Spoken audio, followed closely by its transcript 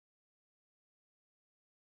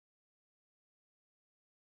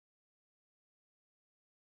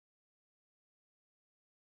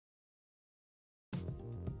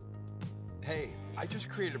Hey, I just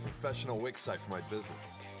created a professional Wix site for my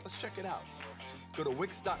business. Let's check it out. Go to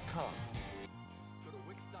Wix.com. Go to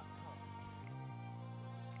Wix.com.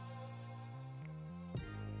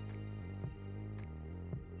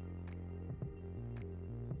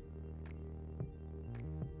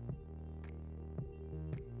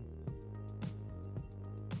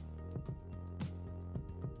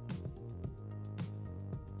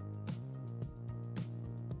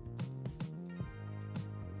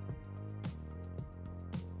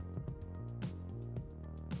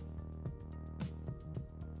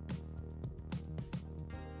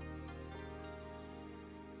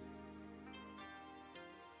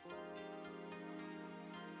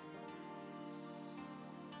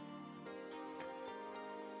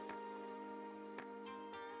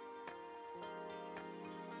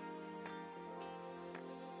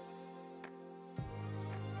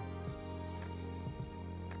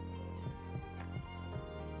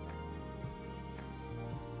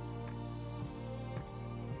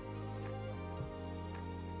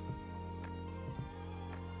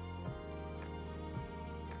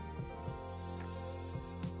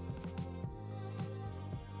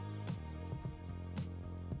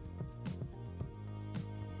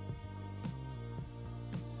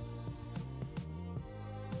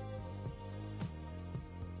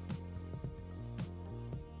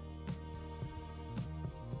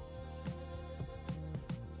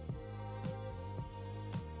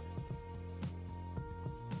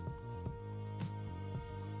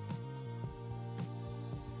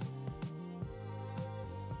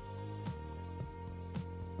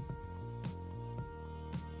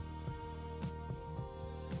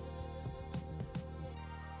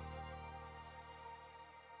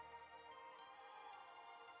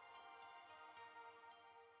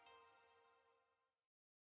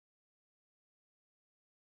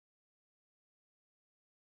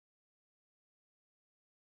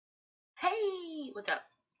 Hey, what's up?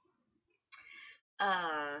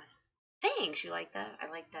 Uh, Thanks. You like that? I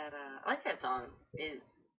like that. I like that song. It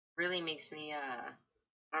really makes me.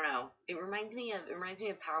 I don't know. It reminds me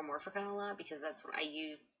of Power Morphicon a lot because that's when I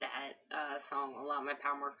use that song a lot in my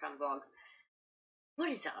Power Morphicon vlogs.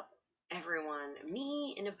 What is up, everyone?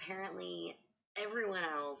 Me and apparently everyone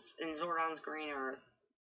else in Zordon's Green Earth,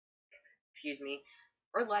 excuse me,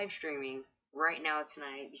 are live streaming right now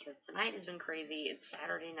tonight because tonight has been crazy. It's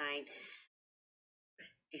Saturday night.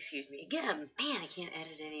 Excuse me again. Man, I can't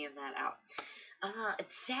edit any of that out.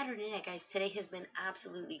 It's Saturday night, guys. Today has been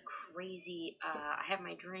absolutely crazy. I have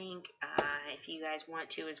my drink. If you guys want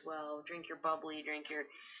to as well, drink your bubbly, drink your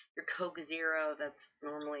Coke Zero. That's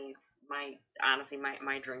normally it's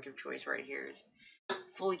my drink of choice right here is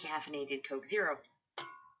fully caffeinated Coke Zero.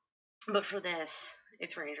 But for this,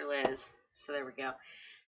 it's Ranger Liz. So there we go.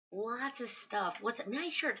 Lots of stuff. What's up?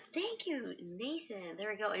 Nice shirt. Thank you, Nathan. There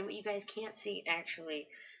we go. And what you guys can't see actually.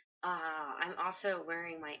 I'm also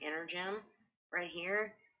wearing my Inner Gem right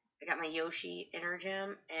here. I got my Yoshi Inner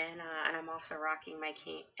Gem, and I'm also rocking my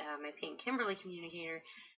pink Kimberly communicator.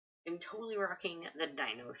 I'm totally rocking the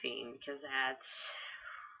Dino theme because that's.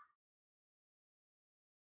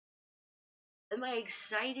 Am I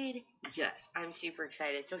excited? Yes, I'm super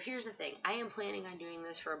excited. So here's the thing. I am planning on doing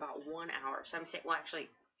this for about 1 hour. So I'm saying, well, actually,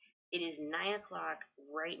 it is 9 o'clock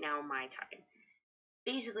right now my time.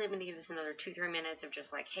 Basically, I'm going to give this another 2-3 minutes of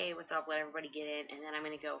just like, hey, what's up, let everybody get in, and then I'm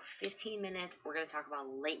going to go 15 minutes. We're going to talk about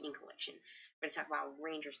Lightning Collection. We're going to talk about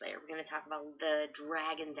Ranger Slayer. We're going to talk about the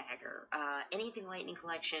Dragon Dagger. Anything Lightning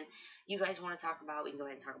Collection you guys want to talk about, we can go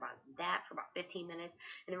ahead and talk about that for about 15 minutes,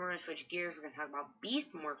 and then we're going to switch gears. We're going to talk about Beast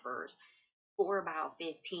Morphers for about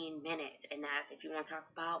 15 minutes, and that's if you want to talk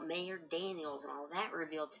about Mayor Daniels and all that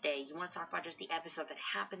revealed today. You want to talk about just the episode that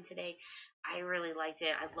happened today. I really liked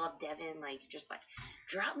it. I love Devin. Just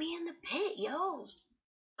drop me in the pit, yo.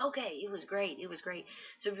 Okay, it was great. It was great.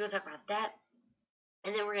 So if you want to talk about that,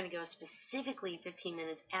 and then we're going to go specifically 15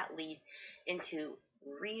 minutes at least into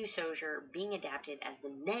Ryusoulger being adapted as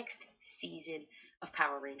the next season of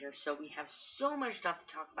Power Rangers. So we have so much stuff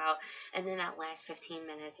to talk about, and then that last 15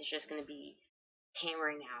 minutes is just going to be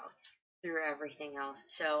hammering out through everything else.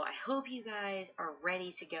 So I hope you guys are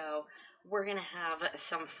ready to go. We're gonna have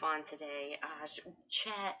some fun today.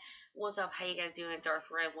 Chat, what's up? How you guys doing? Darth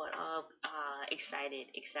Red, what up? Excited,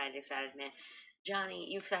 man.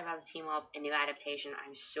 Johnny, you excited about the team up and new adaptation?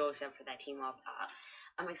 I'm so excited for that team up.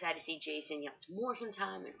 I'm excited to see Jason. Some Morphin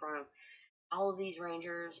time in front of all of these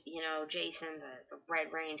Rangers. Jason, the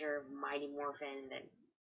Red Ranger, Mighty Morphin, and then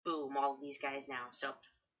boom, all of these guys now. So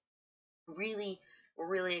we're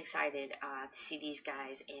really excited to see these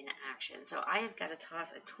guys in action. So I have got to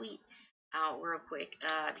toss a tweet out real quick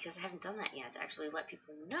because I haven't done that yet to actually let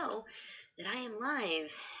people know that I am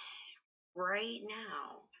live right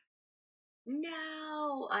now.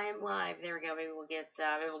 No, I am live. There we go. Maybe we'll get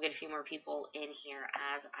a few more people in here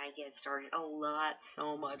as I get started.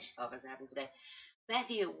 So much stuff has happened today.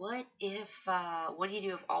 Matthew, what do you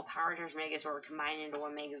do if all Power Rangers Megazord were combined into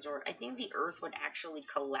one Megazord? I think the Earth would actually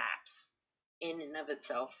collapse in and of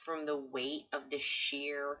itself from the weight of the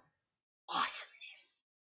sheer awesomeness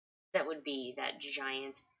that would be that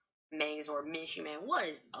giant Megazord. Miss you, man. What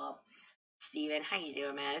is up, Steven? How you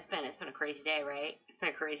doing, man? It's been a crazy day, right? It's been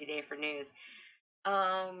a crazy day for news.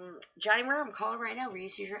 Johnny Murray, I'm calling right now.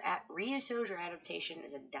 Ryusoulger adaptation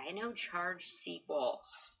is a Dino Charge sequel.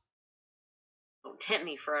 Don't tempt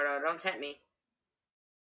me, Frodo. Don't tempt me.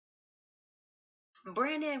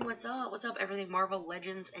 Brandon, what's up? What's up, everything Marvel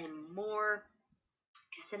Legends and more.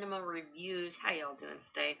 Cinema reviews. How y'all doing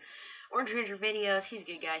today? Orange Ranger videos. He's a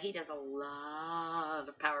good guy. He does a lot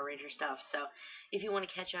of Power Ranger stuff. So if you want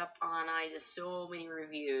to catch up on, I do so many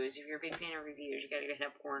reviews. If you're a big fan of reviews, you gotta hit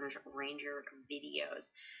up Orange Ranger videos.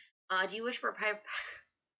 Do you wish for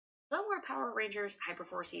more Power Rangers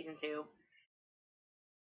Hyperforce Season 2?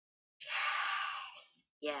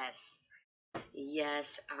 Yes.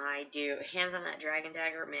 Yes, I do. Hands on that Dragon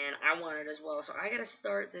Dagger, man. I want it as well. So I gotta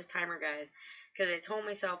start this timer, guys, because I told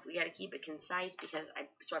myself we gotta keep it concise. Because I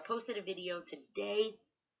posted a video today.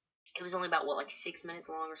 It was only about like 6 minutes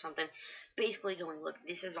long or something. Basically going, look,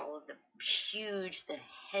 this is all of the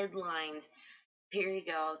headlines. Here you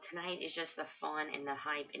go. Tonight is just the fun and the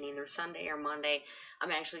hype, and either Sunday or Monday,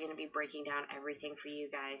 I'm actually going to be breaking down everything for you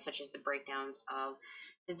guys, such as the breakdowns of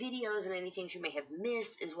the videos and anything you may have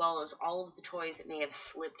missed, as well as all of the toys that may have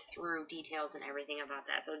slipped through, details and everything about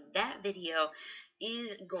that. So that video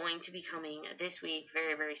is going to be coming this week,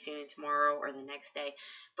 very, very soon, tomorrow or the next day.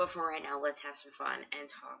 But for right now, let's have some fun and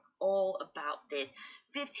talk all about this.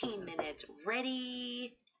 15 minutes.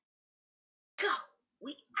 Ready? Go!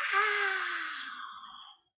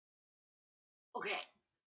 Okay.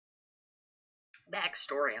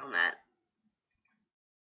 Backstory on that.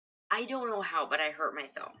 I don't know how, but I hurt my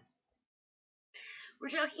thumb. We're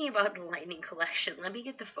talking about the Lightning Collection. Let me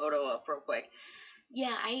get the photo up real quick.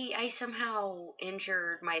 Yeah, I somehow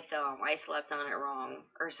injured my thumb. I slept on it wrong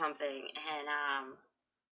or something, and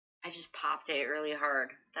I just popped it really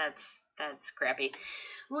hard. That's crappy.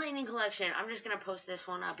 Lightning Collection. I'm just gonna post this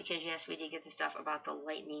one up because yes, we did get the stuff about the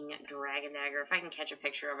Lightning Dragon Dagger. If I can catch a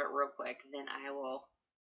picture of it real quick, then I will.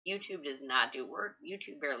 YouTube does not do work.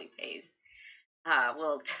 YouTube barely pays.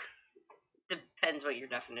 Well, depends what your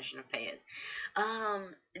definition of pay is.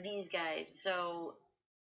 These guys. So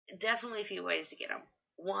definitely a few ways to get them.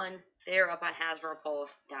 One, they're up on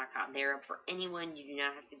HasbroPulse.com. They're up for anyone. You do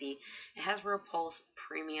not have to be a Hasbro Pulse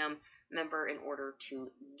Premium member in order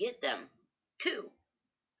to get them. Two,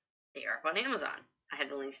 they are up on Amazon. I have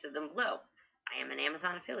the links to them below. I am an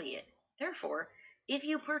Amazon affiliate. Therefore, if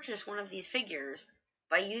you purchase one of these figures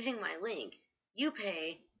by using my link, you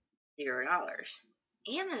pay $0.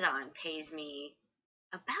 Amazon pays me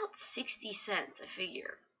about 60 cents a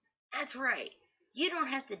figure. That's right. You don't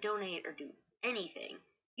have to donate or do anything.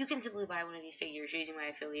 You can simply buy one of these figures using my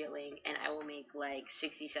affiliate link, and I will make like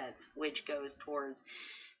 60 cents, which goes towards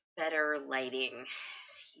better lighting.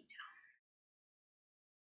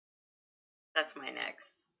 That's my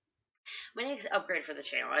next upgrade for the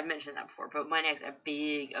channel. I've mentioned that before, but my next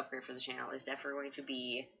big upgrade for the channel is definitely going to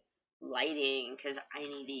be lighting, because I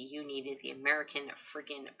need it, you need it, the American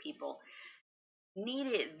freaking people need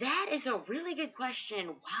it. That is a really good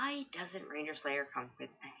question. Why doesn't Ranger Slayer come with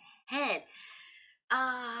a head?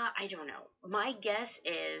 I don't know. My guess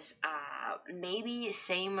is maybe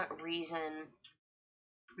same reason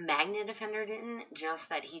Magnet Defender didn't, just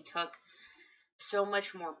that he took so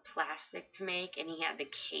much more plastic to make, and he had the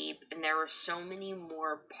cape, and there were so many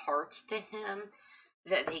more parts to him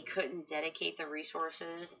that they couldn't dedicate the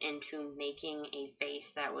resources into making a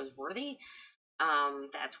face that was worthy.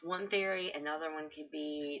 That's one theory. Another one could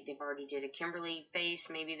be they've already did a Kimberly face.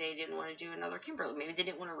 Maybe they didn't want to do another Kimberly. Maybe they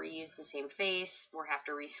didn't want to reuse the same face or have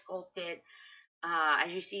to resculpt it.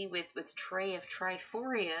 As you see with Trey of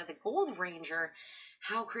Triforia, the Gold Ranger,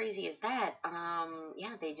 how crazy is that?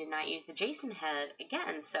 Yeah, they did not use the Jason head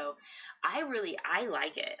again. So I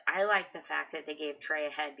like it. I like the fact that they gave Trey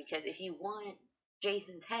a head, because if you want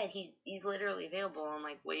Jason's head, he's literally available on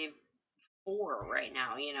like wave 4 right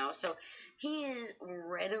now, you know, so he is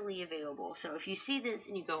readily available. So if you see this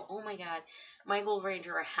and you go, oh my god, my Gold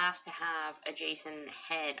Ranger has to have a Jason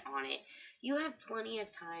head on it, you have plenty of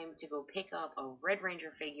time to go pick up a Red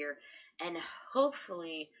Ranger figure and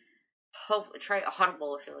hopefully try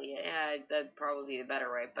Audible affiliate. Yeah, that'd probably be the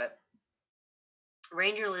better way, but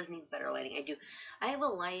Ranger Liz needs better lighting. I do. I have a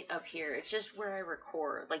light up here. It's just where I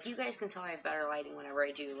record. Like, you guys can tell I have better lighting whenever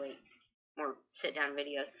I do, like, more sit-down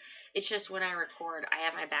videos. It's just when I record, I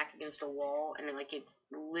have my back against a wall, and, like, it's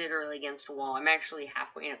literally against a wall. I'm actually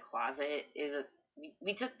halfway in a closet.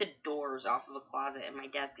 We took the doors off of a closet, and my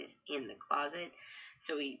desk is in the closet.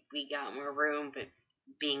 So we got more room, but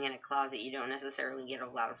being in a closet, you don't necessarily get a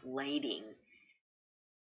lot of lighting.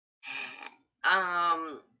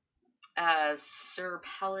 Sir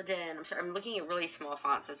Paladin. I'm sorry, I'm looking at really small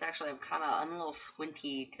font, so it's actually, I'm a little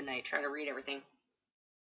squinty tonight trying to read everything.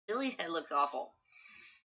 Billy's head looks awful.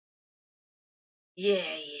 Yeah,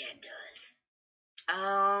 it does.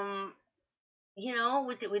 You know,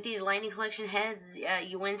 with these Lightning Collection heads,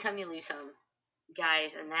 you win some, you lose some,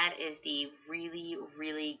 guys, and that is the really,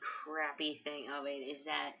 really crappy thing of it, is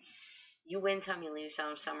that you win some, you lose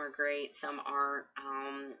some. Some are great, some aren't.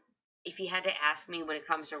 If you had to ask me when it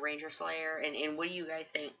comes to Ranger Slayer, and what do you guys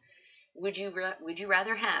think? Would you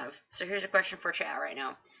rather have? So here's a question for chat right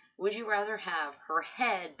now. Would you rather have her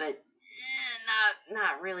head, but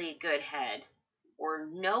not really a good head, or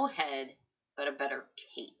no head but a better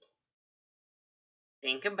cape?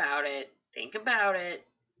 Think about it. Think about it.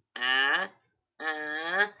 I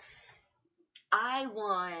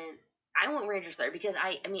want Ranger Slayer because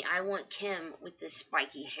I want Kim with the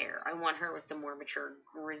spiky hair. I want her with the more mature,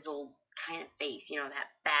 grizzled kind of face. You know, that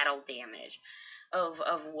battle damage of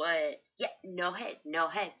what? Yeah, no head,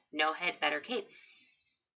 better cape.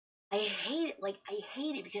 I hate it. Like, I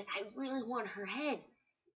hate it because I really want her head.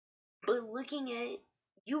 But looking at it,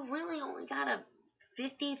 you really only got a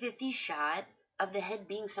 50-50 shot of the head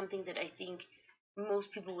being something that I think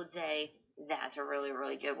most people would say that's a really,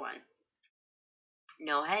 really good one.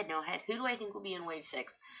 No head. Who do I think will be in Wave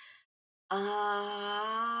 6?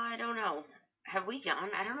 I don't know. Have we gotten?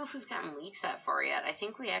 I don't know if we've gotten leaks that far yet. I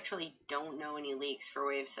think we actually don't know any leaks for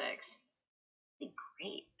Wave 6.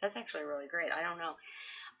 Great. That's actually really great. I don't know.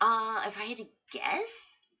 If I had to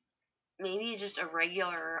guess, maybe just a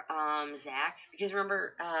regular Zack, because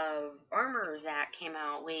remember, Armor Zack came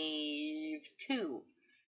out Wave 2,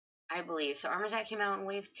 I believe. So Armor Zack came out in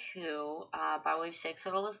Wave 2. By Wave 6,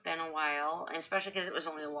 it'll have been a while, and especially because it was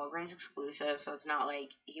only a Walgreens exclusive, so it's not like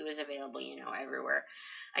he was available, you know, everywhere.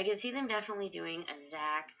 I could see them definitely doing a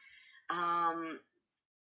Zack. I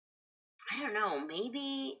don't know,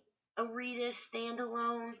 maybe a Rita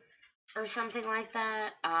standalone or something like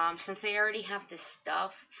that. Since they already have the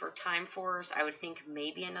stuff for Time Force, I would think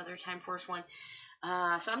maybe another Time Force one. So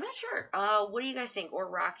I'm not sure. What do you guys think? Or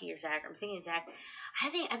Rocky or Zack? I'm thinking Zack. I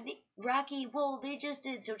think Rocky. Well, they just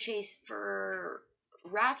did. So Chase, for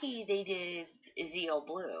Rocky, they did Zeo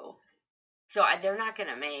Blue. So they're not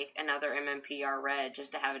gonna make another MMPR red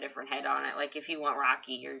just to have a different head on it. Like, if you want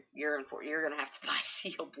Rocky, you're gonna have to buy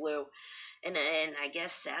Zeo Blue, and I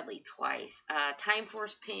guess sadly twice. Time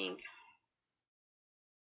Force Pink.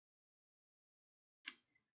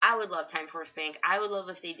 I would love Time Force Pink. I would love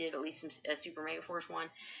if they did at least a Super Mega Force 1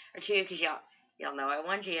 or 2, because y'all know I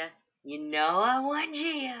want Gia. You know I want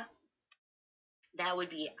Gia. That would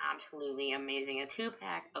be absolutely amazing. A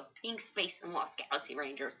 2-pack of Pink Space and Lost Galaxy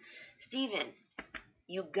Rangers. Steven,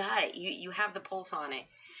 you got it. You have the pulse on it.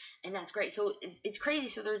 And that's great. So it's crazy.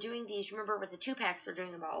 So they're doing these, remember with the 2-packs, they're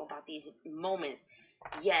doing them all about these moments.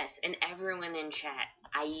 Yes, and everyone in chat,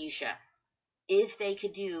 Aisha, if they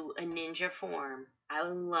could do a ninja form, I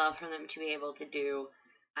would love for them to be able to do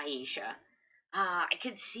Aisha. I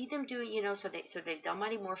could see them doing, you know, so they've done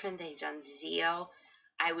Mighty Morphin, they've done Zeo.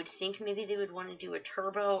 I would think maybe they would want to do a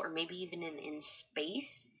Turbo, or maybe even in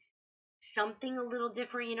space. Something a little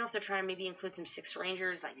different, you know, if they're trying to maybe include some Six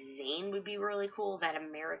Rangers, like Zane would be really cool. That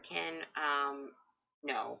American,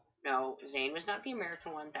 no, Zane was not the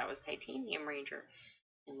American one. That was Titanium Ranger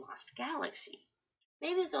in Lost Galaxy.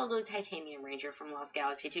 Maybe they'll do Titanium Ranger from Lost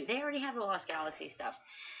Galaxy too. They already have the Lost Galaxy stuff.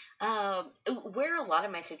 Where a lot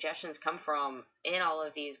of my suggestions come from in all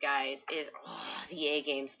of these guys is the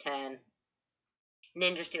A-Games 10,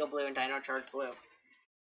 Ninja Steel Blue, and Dino Charge Blue.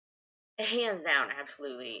 Hands down,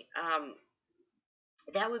 absolutely.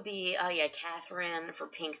 That would be, Catherine for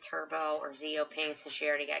Pink Turbo, or Zeo Pink, since she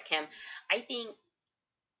already got Kim. I think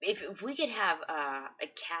if we could have a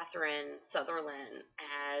Catherine Sutherland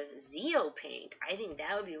as Zeo Pink, I think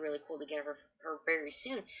that would be really cool to get her very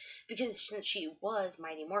soon. Because since she was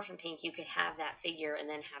Mighty Morphin Pink, you could have that figure and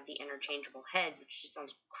then have the interchangeable heads, which just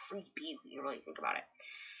sounds creepy when you really think about it.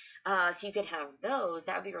 So you could have those.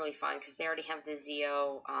 That would be really fun, because they already have the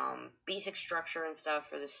Zeo basic structure and stuff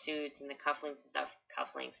for the suits and the cufflinks and stuff,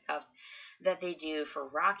 cuffs, that they do for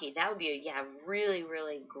Rocky. That would be a really,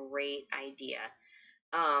 really great idea.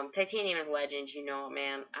 Titanium is legend, you know it,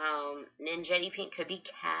 man. Ninjetti Pink could be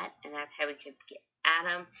Cat, and that's how we could get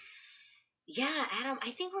Adam. Yeah, Adam.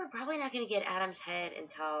 I think we're probably not going to get Adam's head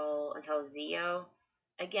until Zeo.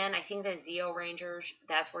 Again, I think the Zeo Rangers,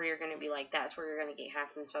 that's where you're going to be like, that's where you're going to get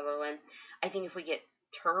Catherine Sutherland. I think if we get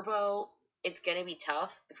Turbo, it's going to be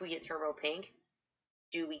tough. If we get Turbo Pink,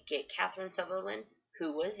 do we get Catherine Sutherland,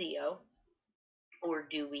 who was Zeo, or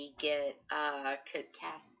do we get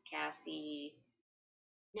Cassie?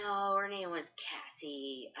 No, her name was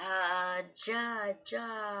Cassie.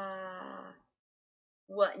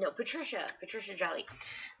 What? No, Patricia Jolly.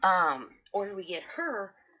 Or do we get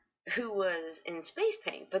her, who was in Space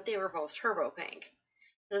Pink, but they were both Turbo Pink.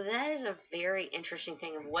 So that is a very interesting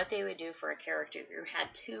thing of what they would do for a character who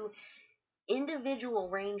had two individual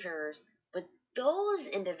Rangers, but those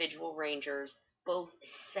individual Rangers both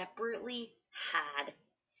separately had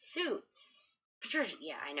suits. Patricia,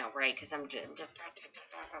 yeah, I know, right? Because I'm just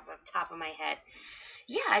off the top of my head.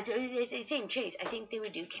 Yeah, it's the same chase. I think they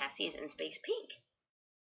would do Cassie's in Space Pink.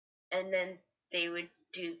 And then they would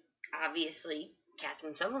do, obviously,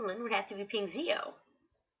 Catherine Sutherland would have to be Pink Zeo.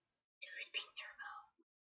 Who's Pink Turbo?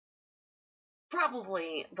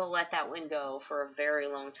 Probably they'll let that one go for a very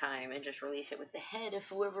long time and just release it with the head of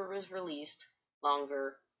whoever was released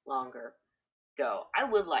longer go. I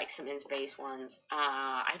would like some in space ones.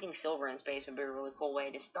 I think Silver in Space would be a really cool way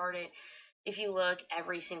to start it. If you look,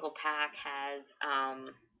 every single pack has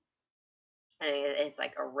it's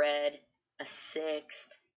like a red, a sixth,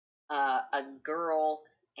 a girl,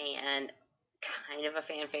 and kind of a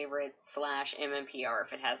fan favorite / MMPR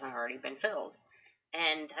if it hasn't already been filled.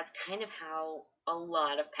 And that's kind of how a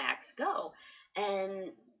lot of packs go.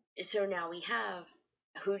 And so now we have,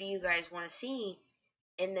 who do you guys want to see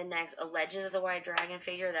in the next, a Legend of the White Dragon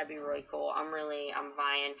figure? That'd be really cool. I'm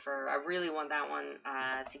vying for, I really want that one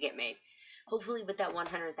to get made. Hopefully with that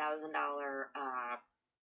 $100,000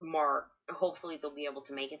 mark, hopefully they'll be able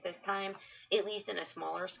to make it this time, at least in a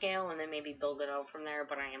smaller scale, and then maybe build it out from there.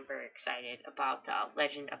 But I am very excited about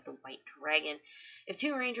Legend of the White Dragon. If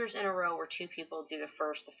two Rangers in a row or two people do the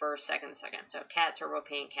first, second, so Cat, Turbo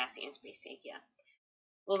Pink, Cassie, and Space Pink, yeah.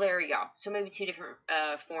 Well, there we go. So maybe two different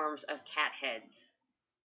forms of cat heads.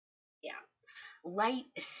 Yeah. Light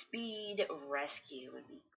Speed Rescue would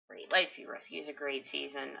be great. Lightspeed Rescue is a great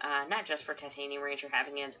season, not just for Titanium Ranger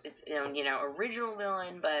having its own, original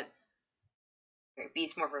villain, but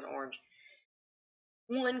Beast Morphers Orange.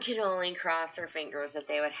 One could only cross their fingers that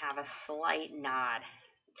they would have a slight nod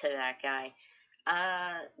to that guy.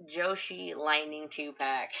 Joshi Lightning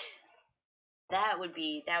 2-pack. That would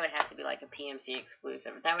have to be like a PMC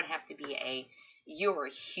exclusive. That would have to be you're a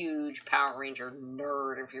huge Power Ranger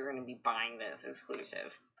nerd if you're going to be buying this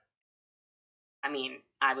exclusive. I mean,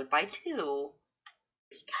 I would buy two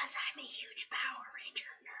because I'm a huge Power Ranger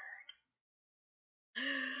nerd.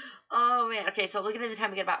 Oh, man. Okay, so looking at the time,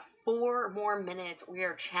 we get about 4 more minutes. We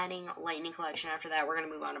are chatting Lightning Collection. After that, we're going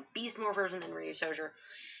to move on to Beast Morphers and then Ryusoulger.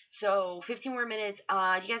 So, 15 more minutes. Do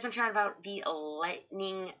you guys want to chat about the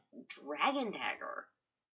Lightning Dragon Dagger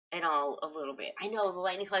and all a little bit? I know the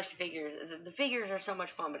Lightning Collection figures, the figures are so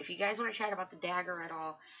much fun, but if you guys want to chat about the dagger at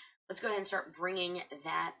all, let's go ahead and start bringing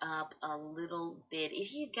that up a little bit.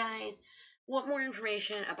 If you guys want more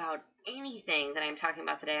information about anything that I'm talking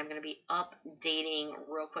about today, I'm going to be updating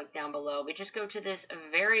real quick down below. But just go to this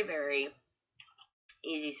very, very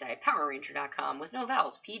easy site, PowerRanger.com, with no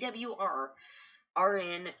vowels,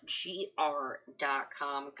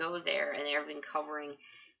 PWRRNGR.com. Go there, and they've been covering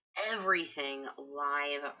everything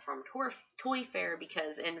live from Toy Fair,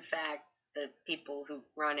 because, in fact, the people who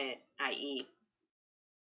run it, i.e.,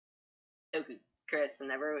 Chris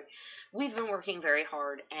and everyone, we've been working very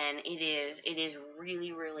hard, and it is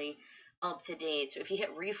really, really up to date. So if you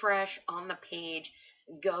hit refresh on the page,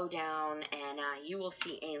 go down, and you will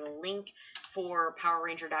see a link for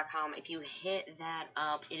PowerRanger.com. If you hit that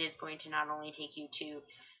up, it is going to not only take you to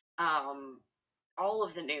all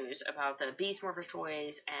of the news about the Beast Morphers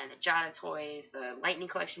toys and the Jada toys, the Lightning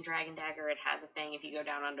Collection Dragon Dagger. It has a thing if you go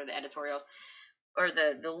down under the editorials or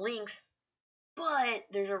the links. But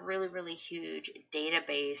there's a really, really huge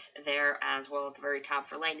database there as well at the very top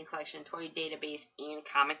for Lightning Collection, toy database, and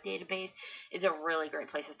comic database. It's a really great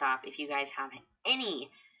place to stop if you guys have any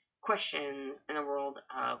questions in the world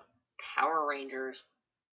of Power Rangers.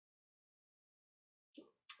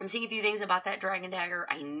 I'm seeing a few things about that Dragon Dagger.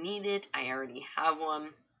 I need it. I already have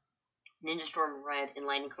one. Ninja Storm Red in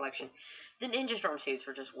Lightning Collection. The Ninja Storm suits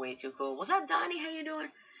were just way too cool. What's up, Donnie? How you doing?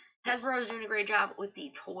 Hasbro is doing a great job with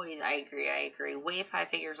the toys. I agree. Wave 5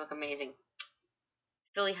 figures look amazing.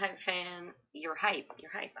 Philly Hype fan, you're hype,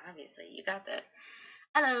 obviously. You got this.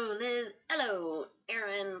 Hello, Liz. Hello,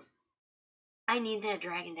 Aaron. I need that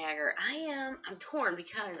dragon dagger. I'm torn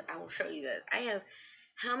because I will show you this.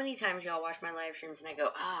 How many times y'all watch my live streams and I go,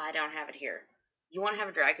 I don't have it here. You want to have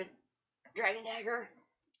a dragon dagger?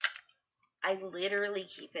 I literally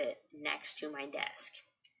keep it next to my desk.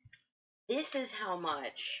 This is how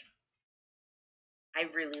much I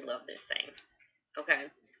really love this thing.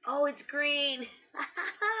 Okay. Oh, it's green.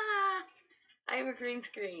 I have a green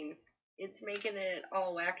screen. It's making it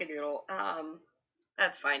all wackadoodle.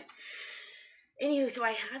 That's fine. Anywho, so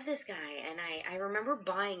I have this guy, and I remember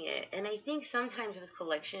buying it, and I think sometimes with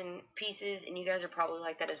collection pieces, and you guys are probably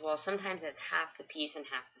like that as well, sometimes it's half the piece and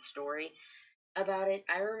half the story about it.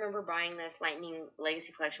 I remember buying this. Lightning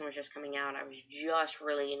Legacy Collection was just coming out. I was just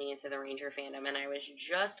really getting into the Ranger fandom, and I was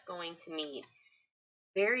just going to meet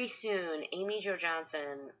very soon Amy Jo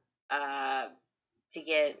Johnson to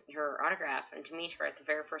get her autograph and to meet her at the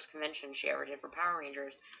very first convention she ever did for Power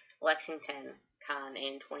Rangers, Lexington Con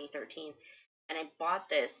in 2013. And I bought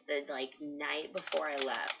this the night before I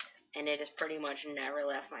left, and it has pretty much never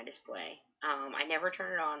left my display. I never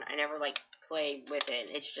turn it on. I never play with it.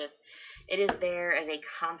 It's just, it is there as a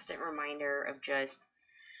constant reminder of just,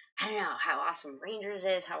 I don't know, how awesome Rangers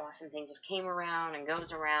is, how awesome things have came around and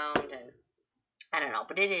goes around, and I don't know,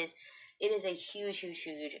 but it is a huge, huge,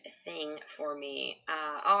 huge thing for me.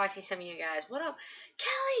 I see some of you guys. What up,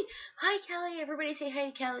 Kelly? Hi, Kelly. Everybody say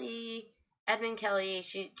hi, Kelly. Edmund Kelly.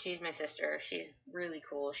 She's my sister. She's really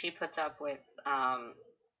cool. She puts up with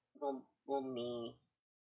me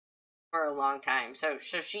for a long time. So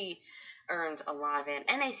she earns a lot of it.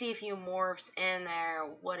 And I see a few morphs in there.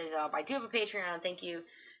 What is up? I do have a Patreon. Thank you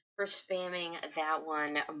for spamming that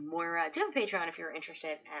one, Moira. I do have a Patreon if you're interested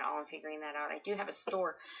at all in figuring that out. I do have a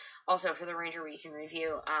store also for the Ranger where you can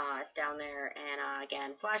review. It's down there, and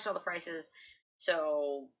again, slashed all the prices,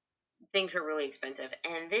 so things are really expensive.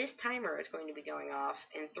 And this timer is going to be going off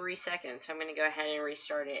in 3 seconds, so I'm going to go ahead and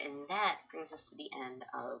restart it, and that brings us to the end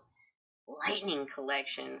of Lightning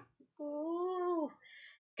Collection. Ooh.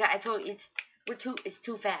 God, I told you, it's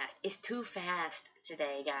too fast. It's too fast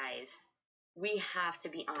today, guys. We have to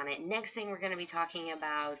be on it. Next thing we're going to be talking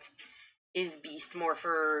about is Beast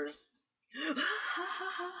Morphers.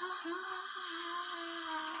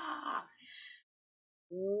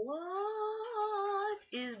 What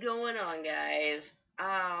is going on, guys?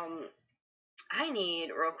 I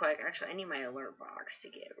need, real quick, actually, I need my alert box to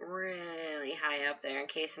get really high up there in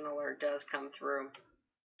case an alert does come through.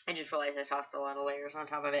 I just realized I tossed a lot of layers on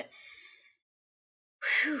top of it.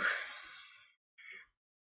 Whew.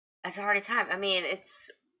 That's a hard time. I mean,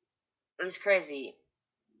 it's crazy.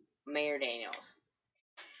 Mayor Daniels.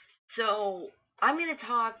 So, I'm going to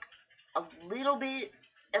talk a little bit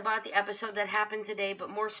about the episode that happened today,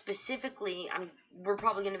 but more specifically, we're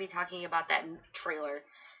probably going to be talking about that trailer,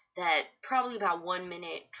 that probably about 1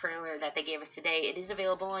 minute trailer that they gave us today. It is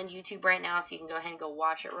available on YouTube right now, so you can go ahead and go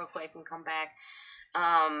watch it real quick and come back.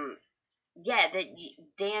 Yeah, that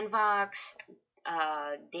Danny Vox,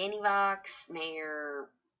 Mayor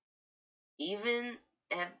Evans,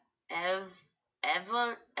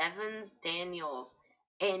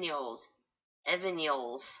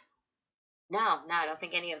 Evaniels. No, I don't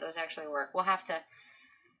think any of those actually work. We'll have to.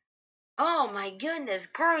 Oh my goodness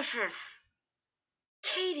gracious!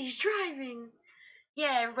 Katie's driving.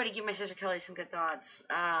 Yeah, everybody, give my sister Kelly some good thoughts.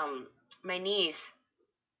 My niece.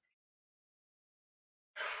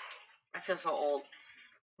 I feel so old.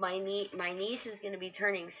 My niece is going to be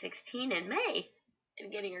turning 16 in May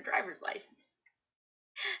and getting her driver's license.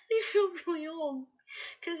 I feel really old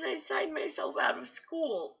because I signed myself out of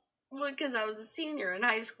school because I was a senior in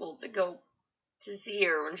high school to go to see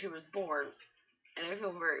her when she was born, and I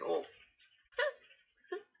feel very old.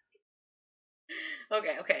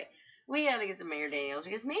 Okay. We gotta get to Mayor Daniels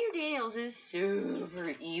because Mayor Daniels is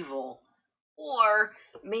super evil. Or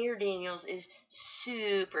Mayor Daniels is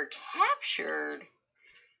super captured,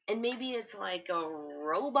 and maybe it's like a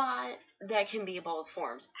robot that can be both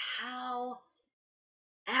forms. How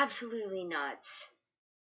absolutely nuts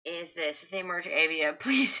is this? If they merge Avia,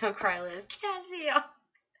 please don't cry, Liz. Cassia!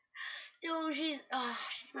 Dude, she's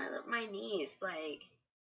my niece. Like,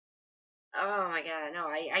 oh my god, no,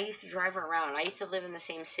 I used to drive her around. I used to live in the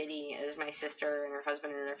same city as my sister and her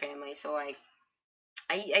husband and their family, so like,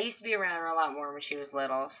 I used to be around her a lot more when she was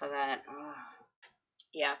little, so that,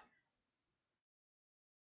 yeah.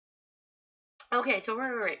 Okay, so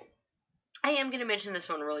right. I am going to mention this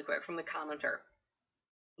one really quick from the commenter.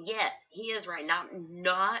 Yes, he is right. Not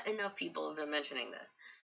enough people have been mentioning this.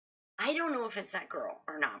 I don't know if it's that girl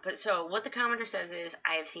or not, but so what the commenter says is,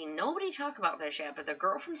 I have seen nobody talk about this yet, but the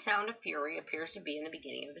girl from Sound of Fury appears to be in the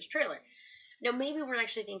beginning of this trailer. No, maybe we're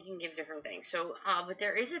actually thinking of different things. So, but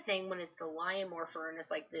there is a thing when it's the lion morpher and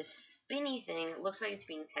it's like this spinny thing. It looks like it's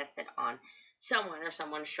being tested on someone or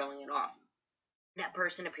someone's showing it off. That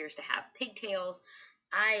person appears to have pigtails.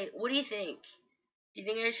 What do you think? Do you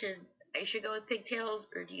think I should go with pigtails,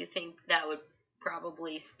 or do you think that would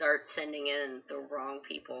probably start sending in the wrong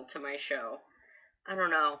people to my show? I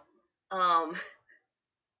don't know. Um,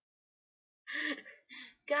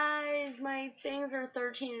 guys, my things are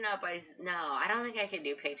 13 and up. No, I don't think I could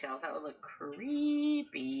do pigtails. That would look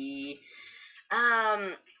creepy.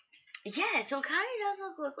 Um, yeah, so it kind of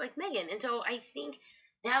does look like Megan, and so I think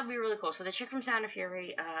that would be really cool. So the chick from Sound of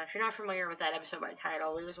Fury, if you're not familiar with that episode by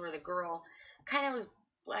title, it was where the girl kind of was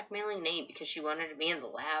blackmailing Nate because she wanted to be in the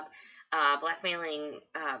lab, blackmailing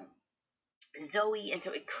Zoe, and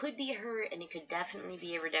so it could be her, and it could definitely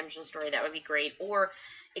be a redemption story. That would be great, or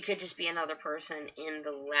it could just be another person in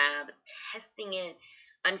the lab testing it.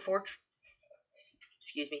 Unfortunately,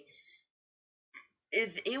 excuse me.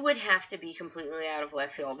 It would have to be completely out of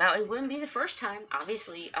left field. Now, it wouldn't be the first time,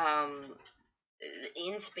 obviously.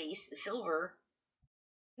 In Space Silver.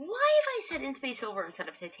 Why have I said In Space Silver instead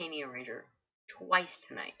of Titanium Ranger twice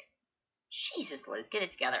tonight? Jesus, Liz, get it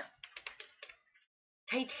together.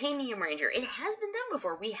 Titanium Ranger. It has been done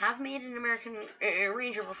before. We have made an American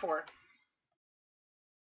Ranger before.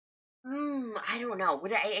 I don't know.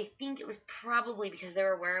 I think it was probably because they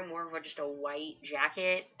were wearing more of just a white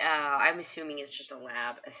jacket. I'm assuming it's just a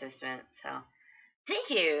lab assistant. So, thank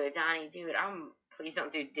you, Donnie, dude. Please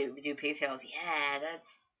don't do pigtails. Yeah,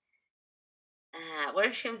 that's. What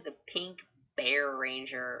if she becomes the Pink Bear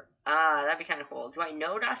Ranger? That'd be kind of cool. Do I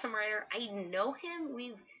know Dawson Rider? I know him.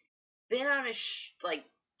 We've been on like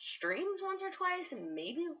streams once or twice, and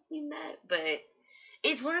maybe we met, but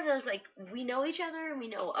it's one of those, like, we know each other and we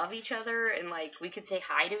know of each other, and like we could say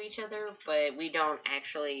hi to each other, but we don't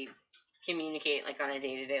actually communicate like on a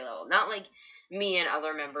day-to-day level. Not like me and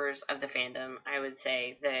other members of the fandom. I would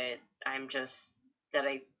say that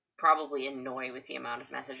I probably annoy with the amount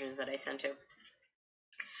of messages that I send to.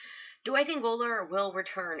 Do I think Goldar will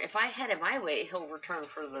return? If I had it my way, he'll return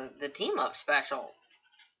for the team-up special.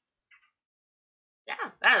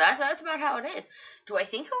 Yeah, that's about how it is. Do I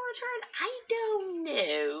think he'll return? I don't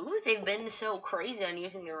know. They've been so crazy on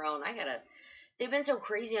using their own. They've been so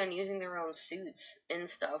crazy on using their own suits and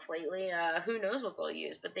stuff lately. Who knows what they'll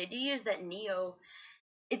use? But they do use that Neo.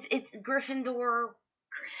 It's Gryffindor,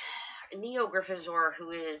 Neo Gryffindor,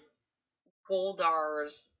 who is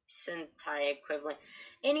Goldar's Sentai equivalent.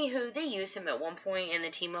 Anywho, they use him at one point in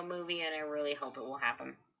the team-up movie, and I really hope it will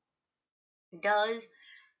happen. Does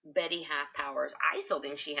Betty have powers? I still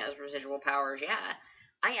think she has residual powers, yeah.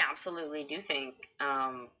 I absolutely do think,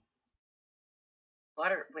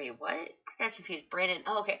 wait, what? I got confused. Brandon,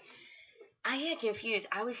 oh, okay. I get confused.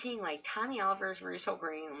 I was seeing, like, Tommy Oliver's Russo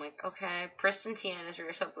Green. I'm like, okay. Preston Tiana's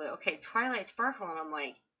Russo Blue. Okay, Twilight Sparkle, and I'm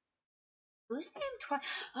like, who's named Twilight?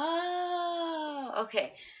 Oh,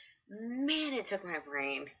 okay. Man, it took my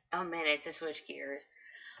brain a minute to switch gears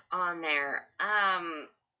on there.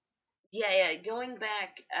 Yeah, going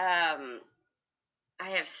back, I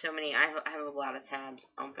have so many, I have a lot of tabs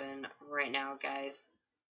open right now, guys.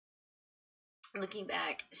 Looking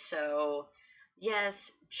back, so,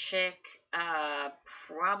 yes, Chick,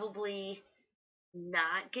 probably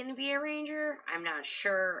not gonna be a ranger. I'm not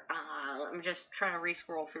sure. I'm just trying to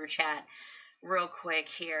re-scroll through chat real quick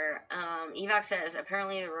here. Evox says,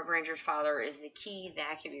 apparently the Road Ranger's father is the key.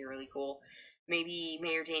 That could be really cool. Maybe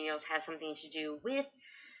Mayor Daniels has something to do with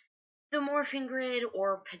the morphing grid,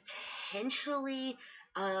 or potentially,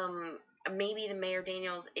 maybe the Mayor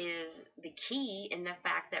Daniels is the key in the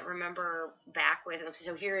fact that, remember back with,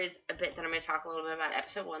 so here is a bit that I'm going to talk a little bit about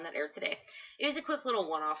episode 1 that aired today. It was a quick little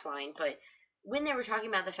one-off line, but when they were talking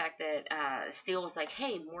about the fact that Steel was like,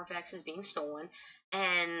 hey, Morphex is being stolen,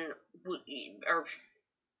 and, or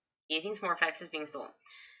he thinks Morphex is being stolen.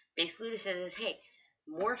 Basically what it says is, hey,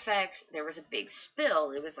 Morphex, there was a big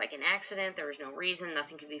spill. It was like an accident. There was no reason.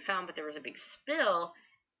 Nothing could be found, but there was a big spill.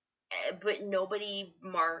 But nobody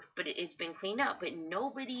marked, but it's been cleaned up. But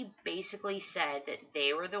nobody basically said that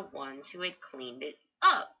they were the ones who had cleaned it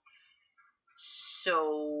up.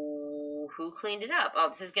 So, who cleaned it up? Oh,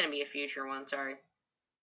 this is going to be a future one, sorry.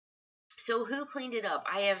 So, who cleaned it up?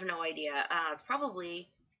 I have no idea. It's probably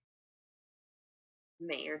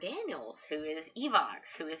Mayor Daniels, who is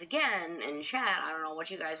Evox, who is, again, in chat. I don't know what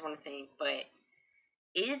you guys want to think, but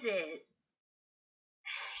is it,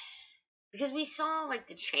 because we saw, like,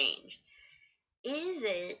 the change, is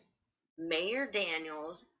it Mayor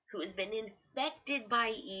Daniels, who has been infected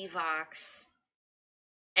by Evox,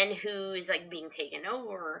 and who is, like, being taken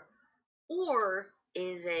over, or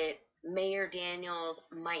is it Mayor Daniels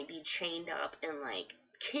might be chained up and, like,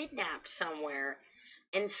 kidnapped somewhere,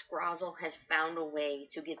 and Scrozzle has found a way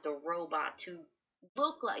to get the robot to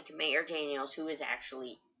look like Mayor Daniels, who is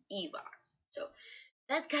actually Evox. So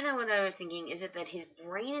that's kind of what I was thinking. Is it that his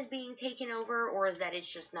brain is being taken over, or is that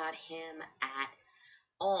it's just not him at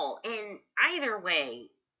all? And either way,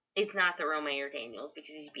 it's not the real Mayor Daniels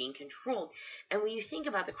because he's being controlled. And when you think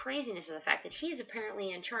about the craziness of the fact that he's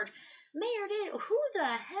apparently in charge, Mayor Daniels, who the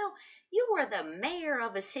hell? You are the mayor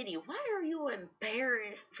of a city. Why are you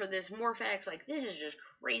embarrassed for this Morphex? Like, this is just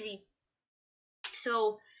crazy.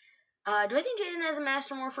 So, do I think Jason has a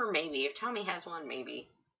Master Morpher? Maybe. If Tommy has one, maybe.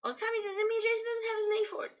 Well, Tommy doesn't mean Jason doesn't have as many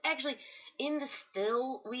for it. Actually, in the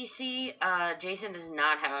still we see, Jason does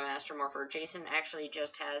not have a Master Morpher. Jason actually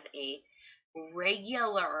just has a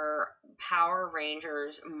regular Power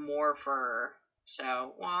Rangers Morpher.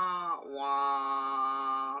 So, wah,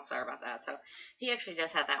 wah. Sorry about that. So, he actually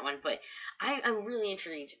does have that one. But I'm really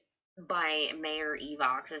intrigued by Mayor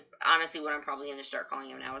Evox. Honestly, what I'm probably going to start calling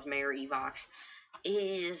him now is Mayor Evox.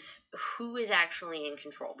 Is who is actually in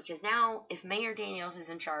control. Because now, if Mayor Daniels is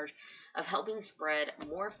in charge of helping spread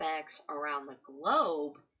Morphex around the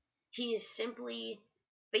globe, he is simply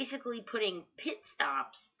basically putting pit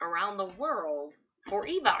stops around the world for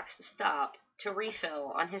Evox to stop to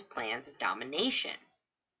refill on his plans of domination.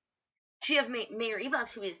 So you have Mayor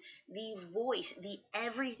Evox, who is the voice, the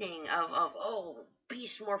everything of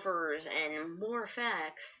Beast Morphers and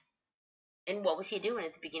Morphex. And what was he doing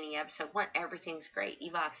at the beginning of episode 1? Everything's great.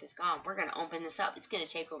 Evox is gone. We're going to open this up. It's going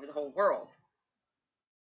to take over the whole world.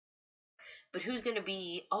 But who's going to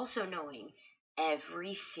be also knowing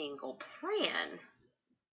every single plan?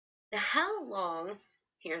 Now, how long?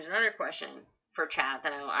 Here's another question for chat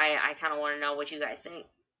that I kind of want to know what you guys think.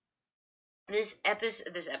 This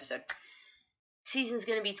episode season's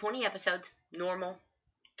going to be 20 episodes, normal.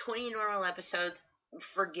 20 normal episodes.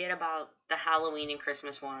 Forget about the Halloween and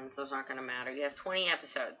Christmas ones. Those aren't going to matter. You have 20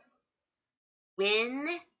 episodes. When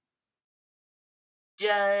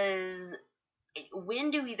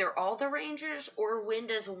do either all the Rangers or when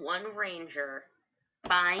does one Ranger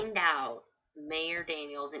find out Mayor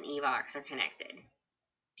Daniels and Evox are connected?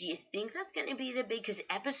 Do you think that's going to be the big... Because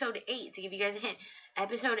episode 8, to give you guys a hint,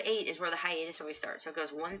 episode 8 is where the hiatus always starts. So it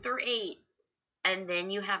goes 1 through 8, and then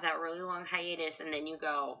you have that really long hiatus, and then you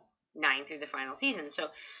go 9 through the final season. So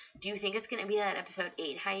do you think it's going to be that episode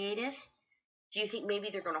 8 hiatus? Do you think maybe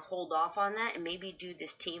they're going to hold off on that and maybe do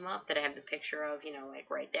this team up that I have the picture of, like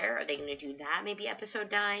right there? Are they going to do that? Maybe episode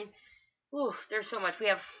 9? Ooh, there's so much. We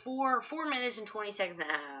have 4 minutes and 20 seconds.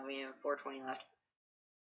 We have 4:20 left.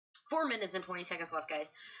 4 minutes and 20 seconds left, guys.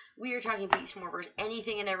 We are talking Beast Morphers.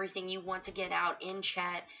 Anything and everything you want to get out in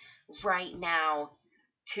chat right now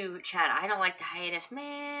to chat. I don't like the hiatus.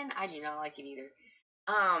 Man, I do not like it either.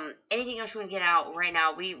 Anything else you want to get out right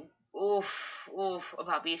now?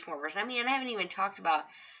 About Beast Morphers. I mean, I haven't even talked about.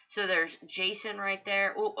 So there's Jason right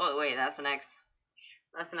there. Oh wait, that's the next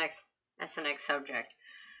subject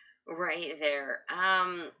right there.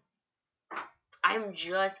 I'm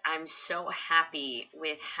so happy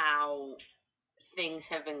with how things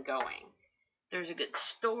have been going. There's a good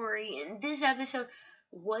story in this episode.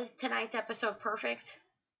 Was tonight's episode perfect?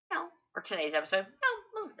 No. Or today's episode? No,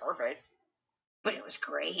 it wasn't perfect. But it was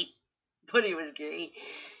great.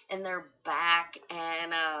 And they're back,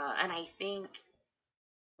 and I think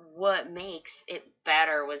what makes it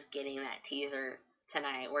better was getting that teaser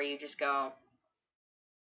tonight, where you just go,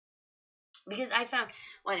 because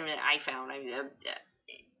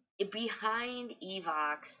behind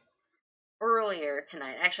Evox earlier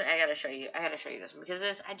tonight. Actually, I gotta show you this one, because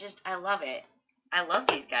I love it. I love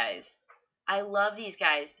these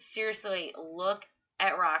guys. Seriously, look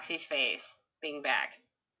at Roxy's face being back.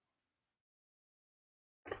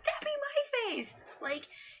 That'd be my face. Like,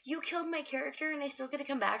 you killed my character and I still get to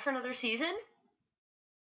come back for another season?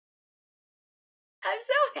 I'm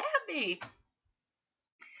so happy.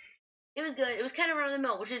 It was good. It was kind of run of the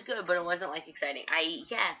mill, which is good, but it wasn't, like, exciting. I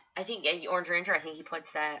think Orange Ranger, I think he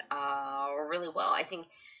puts that really well. I think,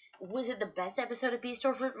 was it the best episode of Beast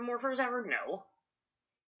Morphers ever? No.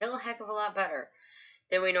 Still a heck of a lot better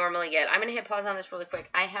than we normally get. I'm going to hit pause on this really quick.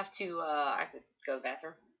 I have to go to the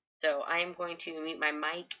bathroom. So I am going to mute my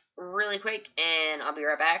mic really quick, and I'll be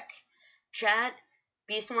right back. Chat,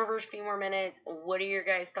 Beast Morphers, a few more minutes. What are your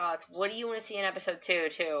guys' thoughts? What do you want to see in episode 2,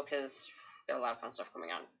 too? Because there's a lot of fun stuff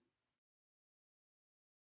coming on.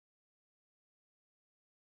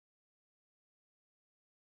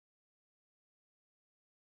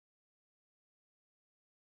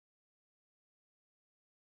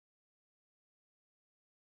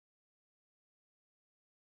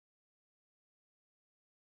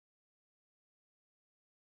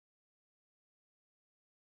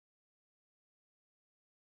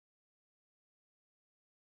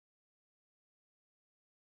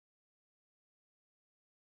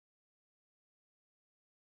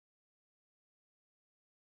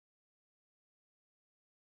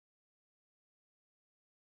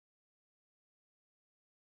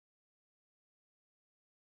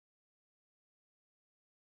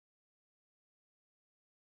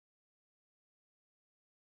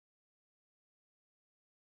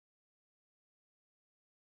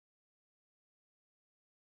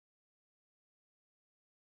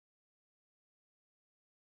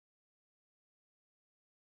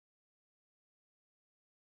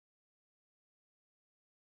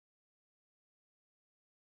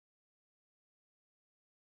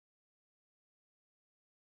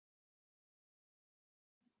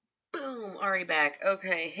 Boom! Already back.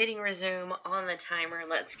 Okay, hitting resume on the timer.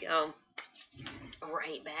 Let's go.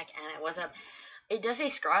 Right back at it. What's up? It does say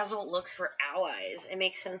Scrazzle looks for allies. It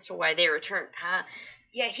makes sense to why they returned.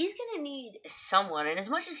 Yeah, he's gonna need someone, and as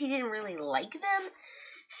much as he didn't really like them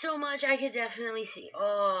so much, I could definitely see.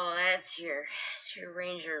 Oh, that's your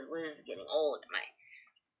ranger. Liz is getting old. My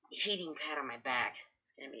heating pad on my back.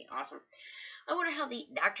 It's gonna be awesome. I wonder how the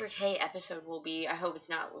Dr. K episode will be. I hope it's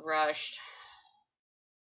not rushed.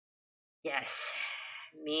 Yes,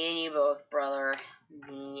 me and you both, brother.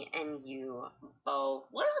 Me and you both.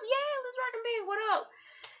 What up? Yeah, let's rock and be. What up?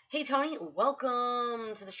 Hey, Tony,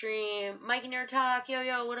 welcome to the stream. Mikey Nerd Talk.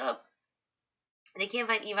 Yo, what up? They can't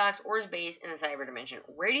find Evox or his base in the cyber dimension.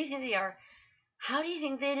 Where do you think they are? How do you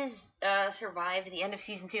think they survive the end of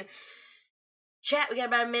season 2? Chat, we got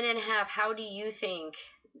about a minute and a half. How do you think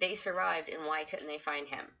they survived, and why couldn't they find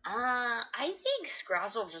him? I think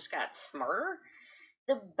Scrazzle just got smarter.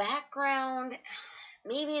 The background,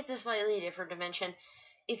 maybe it's a slightly different dimension.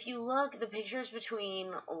 If you look, the pictures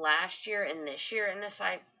between last year and this year in the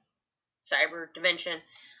cyber dimension,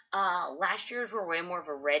 last year's were way more of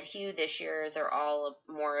a red hue. This year, they're all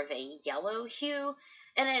more of a yellow hue.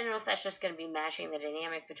 And I don't know if that's just going to be matching the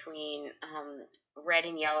dynamic between red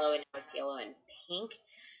and yellow, and now it's yellow and pink.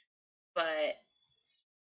 But,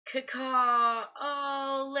 Kaka,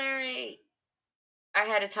 oh, Larry, I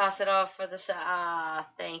had to toss it off for the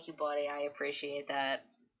thank you, buddy. I appreciate that.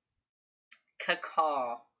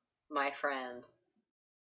 Kaka, my friend.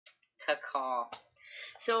 Kaka.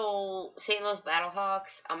 So, St. Louis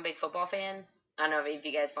Battlehawks, I'm a big football fan. I don't know if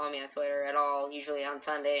you guys follow me on Twitter at all. Usually on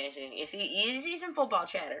Sundays, you see some football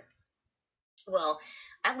chatter. Well,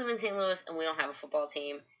 I live in St. Louis, and we don't have a football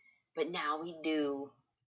team. But now we do.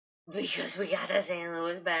 Because we got the St.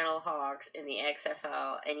 Louis Battlehawks in the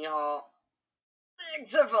XFL. And y'all, the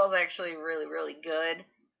XFL is actually really, really good.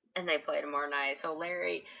 And they play tomorrow night. So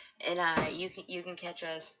Larry and I, you can catch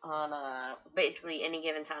us on basically any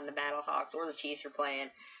given time the Battlehawks or the Chiefs are playing,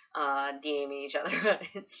 DMing each other on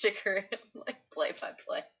Instagram, like play by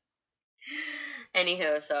play.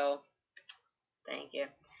 Anywho, so thank you.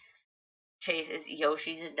 Chase is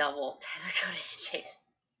Yoshi's double. Tyler, go to Chase.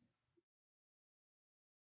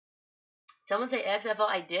 Someone say XFL.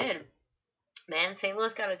 I did. Man, St.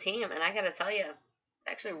 Louis got a team, and I gotta tell you, it's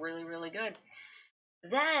actually really, really good.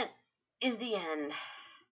 That is the end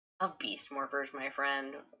of Beast Morphers, my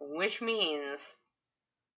friend, which means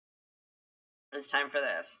it's time for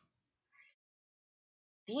this.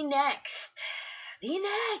 The next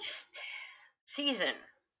season,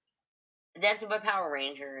 adapted by Power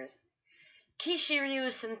Rangers, Kishiryu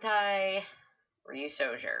Sentai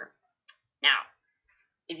Ryusoulger. Now,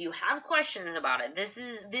 if you have questions about it, this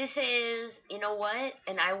is, you know what,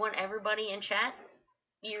 and I want everybody in chat,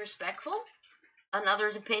 be respectful on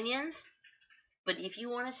others' opinions, but if you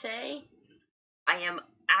want to say, I am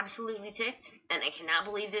absolutely ticked, and I cannot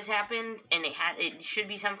believe this happened, and it should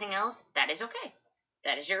be something else, that is okay.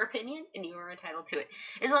 That is your opinion, and you are entitled to it.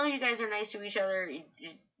 As long as you guys are nice to each other,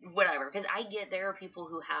 whatever, because I get there are people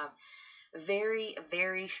who have very,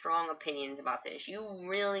 very strong opinions about this. You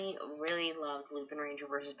really, really loved Lupin Ranger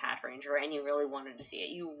versus Path Ranger, and you really wanted to see it.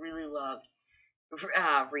 You really loved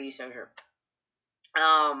Ryusoulger.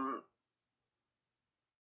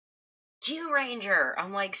 Q Ranger.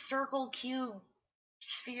 I'm like Circle Cube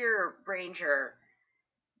Sphere Ranger.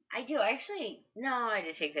 I do actually. No, I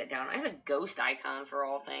did take that down. I have a ghost icon for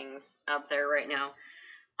all things up there right now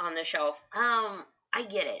on the shelf. I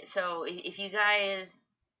get it. So if you guys.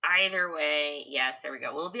 Either way, yes, there we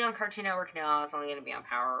go. Will it be on Cartoon Network? No, it's only going to be on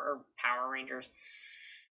Power Rangers.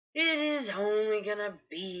 It is only going to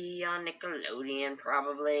be on Nickelodeon,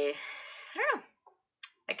 probably. I don't know.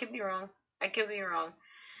 I could be wrong.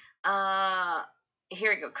 Here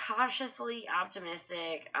we go. Cautiously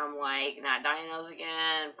optimistic. I'm like, not Dinos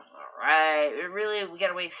again. Alright. Really, we got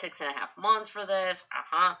to wait 6.5 months for this.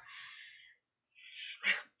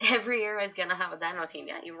 Every era is going to have a Dino team.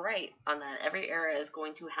 Yeah, you're right on that. Every era is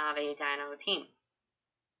going to have a Dino team.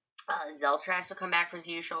 Zeltrax will come back for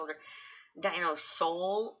Ryusoulger. Dino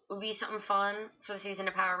Soul would be something fun for the season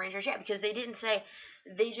of Power Rangers. Yeah, because they didn't say,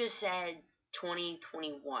 they just said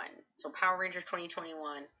 2021. So Power Rangers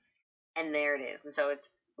 2021, and there it is. And so it's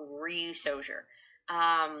Ryusoulger.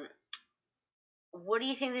 What do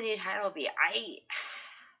you think the new title will be? I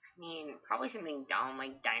mean, probably something dumb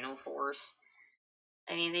like Dino Force.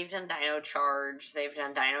 I mean, they've done Dino Charge, they've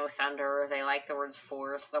done Dino Thunder, they like the words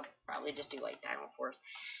Force, they'll probably just do, like, Dino Force.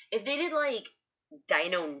 If they did, like,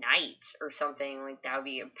 Dino Knights or something, like, that would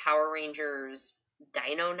be Power Rangers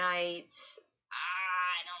Dino Knights.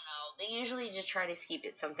 I don't know. They usually just try to keep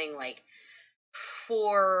it something, like,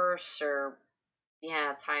 Force or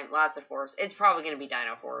yeah, lots of Force. It's probably gonna be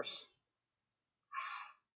Dino Force.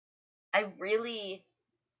 I really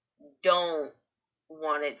don't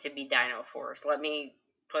want it to be Dino Force. Let me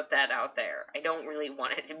put that out there. I don't really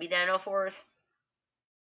want it to be Dino Force.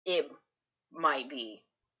 It might be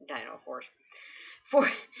Dino Force. For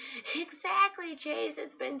exactly, Chase,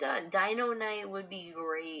 it's been done. Dino Night would be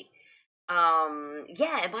great.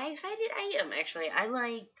 Yeah, am I excited? I am actually. I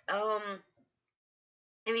liked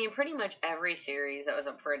I mean pretty much every series that was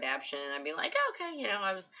up for adaptation. I'd be like, okay,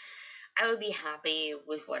 I would be happy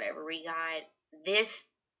with whatever we got. This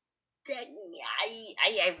I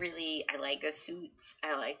like the suits.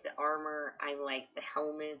 I like the armor. I like the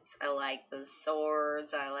helmets. I like the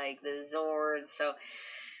swords. I like the Zords. So,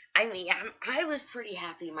 I mean, I was pretty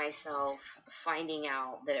happy myself finding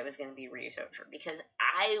out that it was going to be Ryusoulger because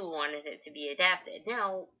I wanted it to be adapted.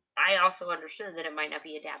 Now, I also understood that it might not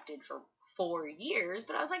be adapted for 4 years,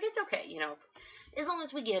 but I was like, it's okay, as long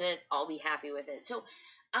as we get it, I'll be happy with it. So,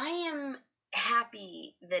 I am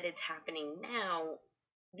happy that it's happening now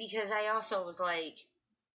because I also was like,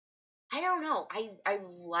 I don't know. I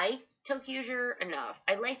like Tokyuger enough.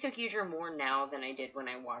 I like Tokyuger more now than I did when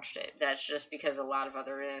I watched it. That's just because a lot of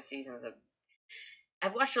other seasons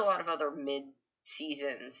I've watched a lot of other mid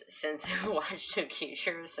seasons since I've watched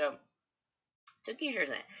Tokyuger, so Tokyuger's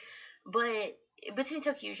it. But between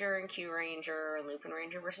Tokyuger and Q Ranger and Lupin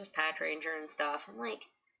Ranger versus Patch Ranger and stuff, I'm like,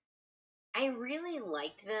 I really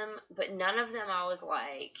liked them, but none of them I was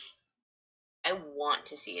like, I want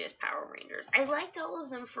to see it as Power Rangers. I liked all of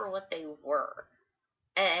them for what they were.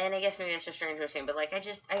 And I guess maybe that's just strange what I'm saying, but like I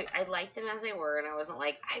liked them as they were, and I wasn't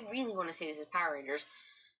like, I really want to see this as Power Rangers.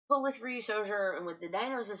 But with Ryusoulger and with the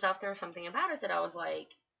Dinos and stuff, there was something about it that I was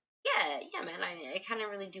like, yeah, man, I kind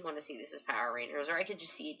of really do want to see this as Power Rangers, or I could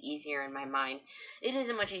just see it easier in my mind. It is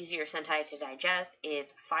a much easier Sentai to digest.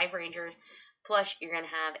 It's 5 Rangers, plus you're going to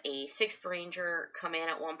have a 6th Ranger come in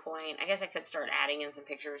at one point. I guess I could start adding in some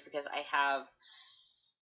pictures because I've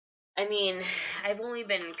only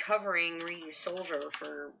been covering Ryusoulger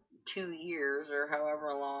for 2 years or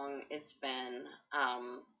however long it's been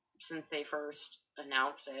since they first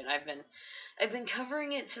announced it. I've been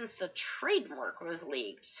covering it since the trademark was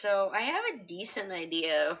leaked, so I have a decent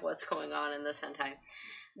idea of what's going on in the Sentai.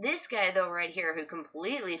 This guy though right here who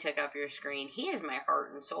completely took up your screen, he is my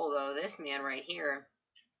heart and soul though. This man right here,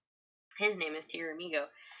 his name is Tiramigo,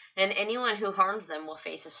 and anyone who harms them will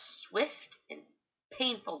face a swift and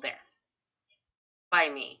painful death by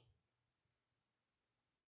me.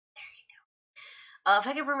 If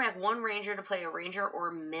I could bring back one ranger to play a ranger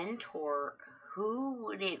or mentor, who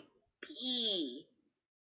would it be?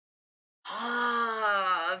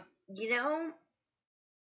 You know,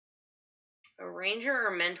 a ranger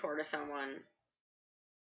or mentor to someone,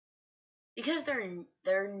 because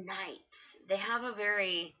they're knights. They have a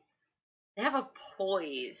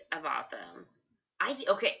poise about them.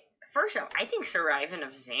 Okay. First off, I think Sir Ivan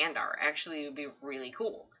of Xandar actually would be really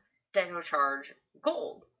cool. Dino Charge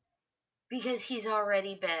Gold. Because he's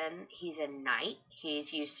a knight,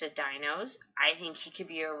 he's used to dinos. I think he could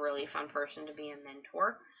be a really fun person to be a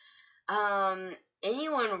mentor.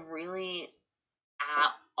 Anyone really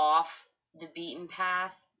off the beaten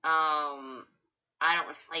path, I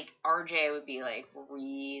don't, like, RJ would be, like,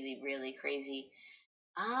 really, really crazy.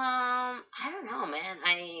 I don't know, man.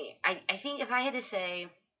 I think if I had to say,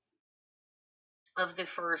 of the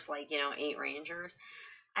first, 8 Rangers,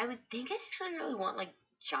 I would think I'd actually really want,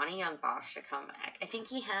 Johnny Young Bosch to come back. I think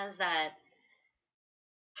he has that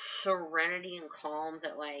serenity and calm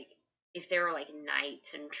that, if they were,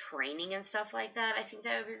 knights and training and stuff like that, I think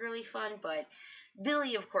that would be really fun. But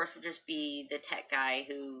Billy, of course, would just be the tech guy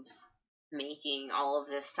who's making all of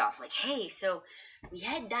this stuff. Like, hey, so we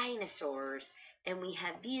had dinosaurs, and we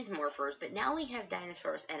had these Morphers, but now we have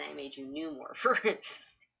dinosaurs, and I made you new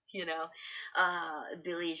Morphers.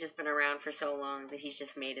 Billy's just been around for so long that he's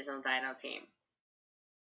just made his own dino team.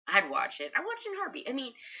 I'd watch it. I watched it in heartbeat.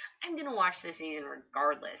 I'm gonna watch this season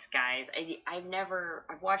regardless, guys. I've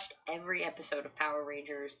watched every episode of Power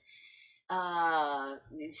Rangers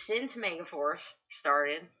since Megaforce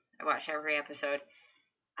started. I watched every episode.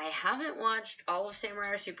 I haven't watched all of Samurai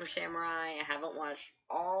or Super Samurai. I haven't watched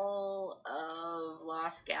all of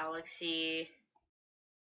Lost Galaxy.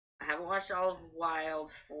 I haven't watched all of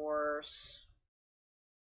Wild Force. Is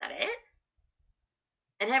that it?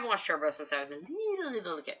 And I haven't watched Turbo since I was a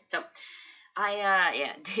little kid. So,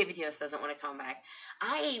 David Yost doesn't want to come back.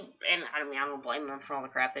 I don't blame him for all the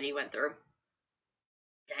crap that he went through.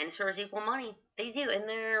 Dinosaurs equal money. They do, and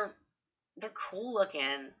they're cool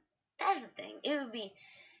looking. That's the thing.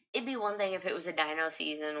 it'd be one thing if it was a Dino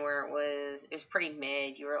season where it was pretty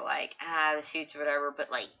mid. You were like, the suits or whatever,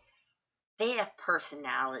 but like they have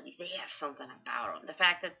personality. They have something about them. The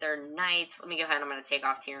fact that they're knights. Let me go ahead. I'm going to take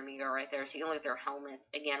off Tiramigo right there so you can look at their helmets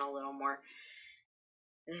again a little more.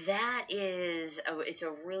 That is, it's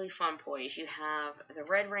a really fun poise. You have the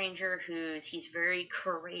Red Ranger, he's very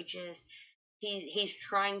courageous. He's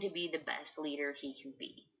trying to be the best leader he can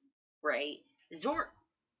be, right? Zord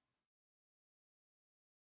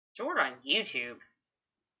on YouTube.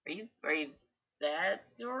 Are you that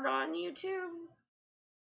Zord on YouTube?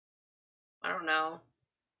 I don't know.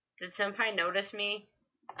 Did Senpai notice me?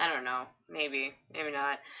 I don't know. Maybe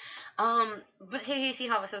not. But see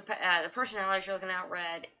how the personalities you're looking at,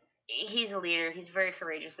 Red. He's a leader. He's a very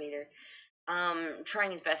courageous leader.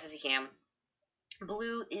 Trying his best as he can.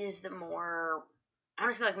 Blue is the more,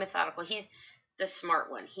 honestly, like methodical. He's the smart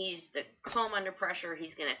one. He's the calm under pressure.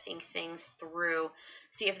 He's gonna think things through.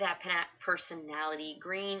 See if that personality.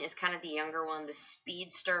 Green is kind of the younger one, the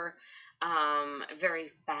speedster.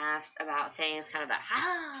 Very fast about things, kind of that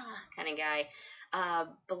kind of guy.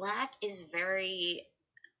 Black is very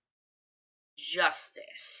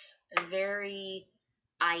justice, very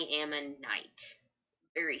I am a knight,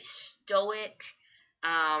 very stoic.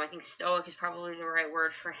 I think stoic is probably the right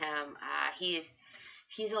word for him.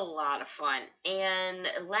 He's a lot of fun. And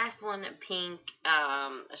last one, Pink,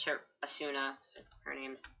 Asuna. Her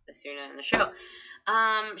name's Asuna in the show.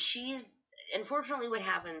 She's unfortunately what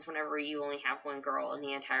happens whenever you only have one girl in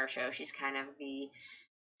the entire show. She's kind of the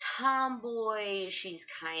tomboy. She's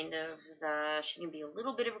kind of she can be a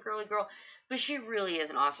little bit of a girly girl, but she really is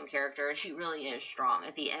an awesome character, and she really is strong.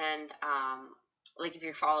 At the end, like if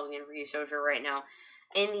you're following in Ryusoulger right now,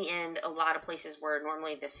 in the end, a lot of places where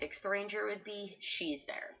normally the 6th Ranger would be, she's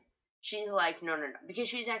there. She's like, no, because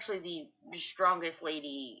she's actually the strongest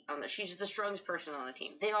lady she's the strongest person on the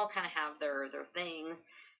team. They all kind of have their things.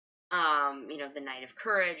 The Knight of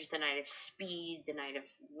Courage, the Knight of Speed, the Knight of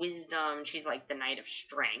Wisdom. She's like the Knight of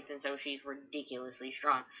Strength, and so she's ridiculously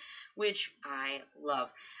strong, which I love.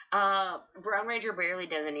 Brown Ranger barely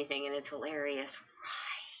does anything, and it's hilarious.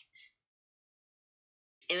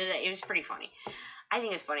 Right. It was pretty funny. I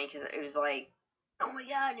think it's funny because it was like, oh my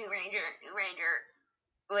god, new Ranger.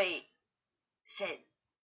 Wait,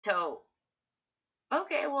 so,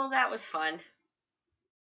 okay, well, that was fun.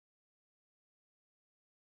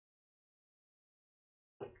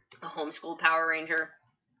 A homeschooled Power Ranger.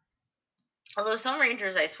 Although some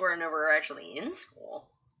Rangers, I swear, never are actually in school.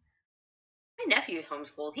 My nephew is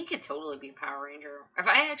homeschooled. He could totally be a Power Ranger.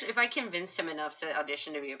 If I convinced him enough to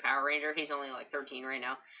audition to be a Power Ranger, he's only like 13 right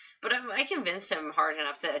now. But if I convinced him hard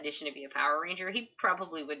enough to audition to be a Power Ranger, he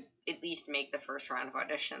probably would at least make the first round of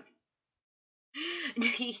auditions.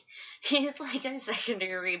 He's like a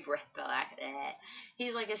secondary black belt.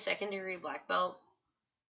 He's like a secondary black belt,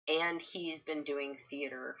 and he's been doing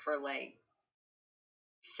theater for like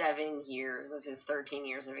 7 years of his 13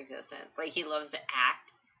 years of existence. Like, he loves to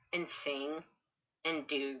act and sing and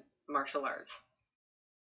do martial arts.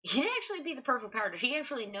 He'd actually be the perfect Power Ranger. He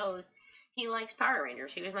actually knows he likes Power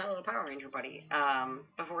Rangers. He was my little Power Ranger buddy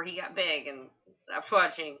before he got big and stopped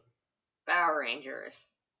watching Power Rangers.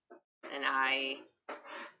 And I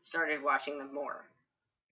started watching them more.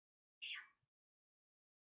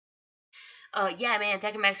 Yeah, man,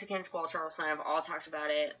 Tekken Mexican, Squall Charleston, I've all talked about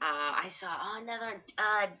it. I saw another,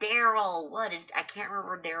 Daryl. I can't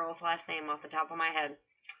remember Daryl's last name off the top of my head.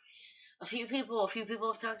 A few people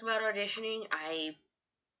have talked about auditioning. I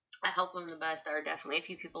help them the best. There are definitely a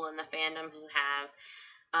few people in the fandom who have,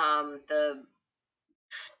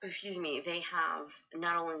 they have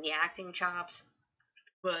not only the acting chops,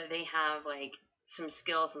 but they have, like, some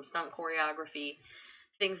skill, some stunt choreography,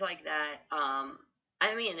 things like that.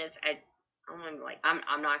 I mean,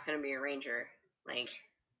 I'm not gonna be a ranger. Like,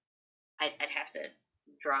 I'd have to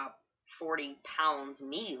drop 40 pounds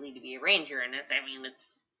immediately to be a ranger, and it's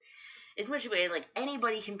as much of a, like,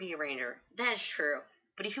 anybody can be a ranger. That's true.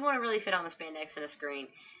 But if you want to really fit on the spandex and a screen,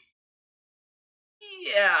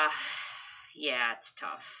 yeah, it's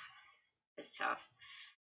tough. It's tough.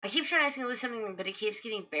 I keep trying to list something, but it keeps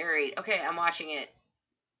getting buried. Okay, I'm watching it.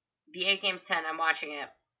 The 8 Games 10, I'm watching it.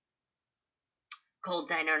 Cold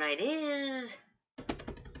Dino Night is...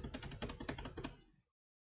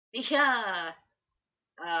 Yeah.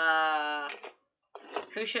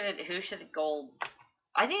 Who should gold?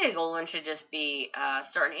 I think the gold one should just be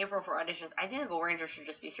start in April for auditions. I think the Gold Ranger should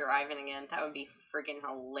just be Sir Ivan again. That would be freaking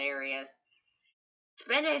hilarious.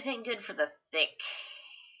 Spandex ain't good for the thick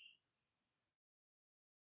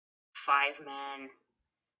 5-man.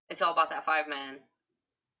 It's all about that 5-man.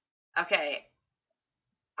 Okay.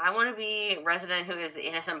 I want to be resident who is the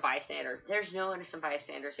innocent bystander. There's no innocent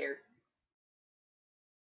bystanders here.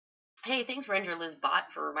 Hey, thanks Ranger Liz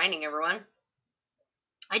Bot for reminding everyone.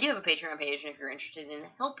 I do have a Patreon page, and if you're interested in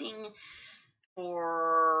helping,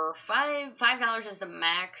 for $5 is the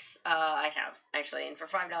max I have, actually, and for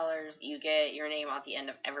 $5 you get your name at the end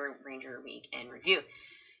of every Ranger Week and review.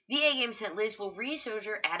 VA Games sent Liz, will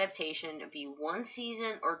Ryusoulger adaptation be 1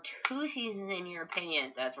 season or 2 seasons in your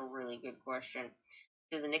opinion? That's a really good question.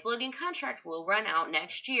 Because the Nickelodeon contract will run out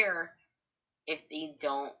next year if they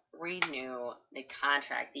don't renew the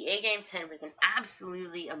contract. The A Games sent with an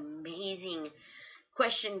absolutely amazing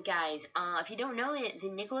question, guys. If you don't know it, the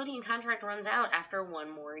Nickelodeon contract runs out after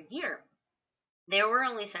 1 more year. They were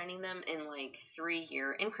only signing them in like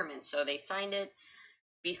 3-year increments, so they signed it.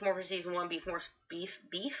 Beast Morphers Season 1, Beef Morsters?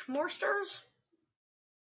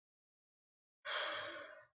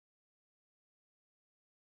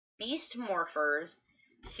 Beast Morphers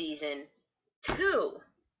Season 2.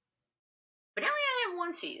 But now we only have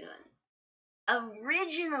 1 season.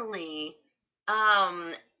 Originally,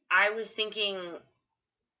 I was thinking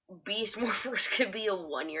Beast Morphers could be a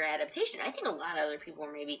 1-year adaptation. I think a lot of other people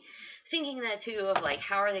are maybe thinking that too, of like,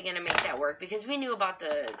 how are they going to make that work? Because we knew about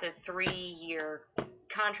the 3-year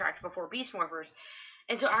contract before Beast Morphers.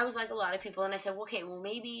 And so I was like a lot of people, and I said, well, okay, well,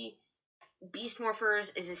 maybe Beast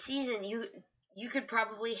Morphers is a season you could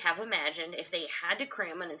probably have imagined if they had to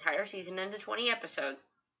cram an entire season into 20 episodes,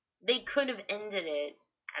 they could have ended it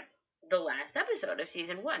at the last episode of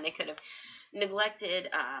season 1. They could have neglected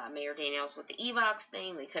Mayor Daniels with the Evox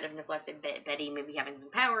thing. They could have neglected Betty maybe having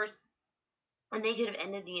some powers. And they could have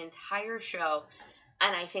ended the entire show.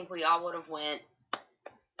 And I think we all would have went,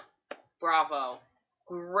 bravo.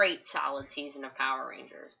 Great solid season of Power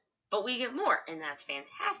Rangers. But we get more, and that's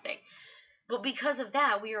fantastic. But because of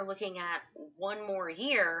that, we are looking at 1 more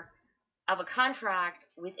year of a contract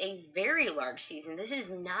with a very large season. This is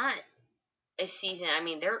not a season. I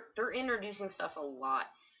mean, they're introducing stuff a lot.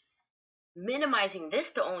 Minimizing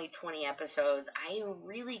this to only 20 episodes, I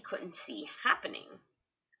really couldn't see happening.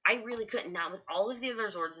 I really couldn't, not with all of the other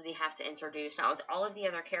Zords that they have to introduce, not with all of the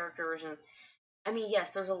other characters. And I mean,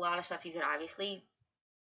 yes, there's a lot of stuff you could obviously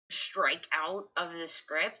strike out of the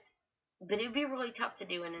script, but it'd be really tough to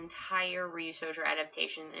do an entire Ryusoulger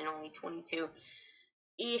adaptation in only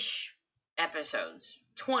 22-ish episodes.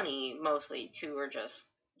 20 mostly, 2 are just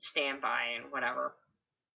standby and whatever.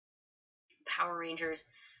 Power Rangers.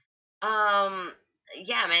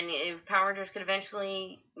 Yeah, man, if Power Rangers could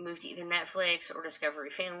eventually move to either Netflix or Discovery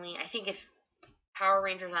Family, I think if Power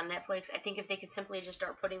Rangers on Netflix, I think if they could simply just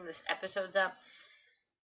start putting this episodes up,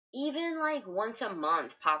 even like once a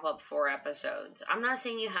month, pop up 4 episodes. I'm not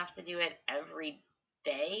saying you have to do it every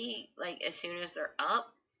day, like as soon as they're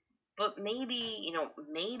up, but maybe,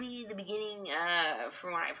 maybe the beginning,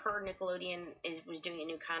 from what I've heard, Nickelodeon was doing a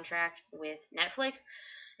new contract with Netflix.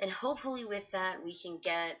 And hopefully with that, we can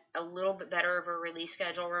get a little bit better of a release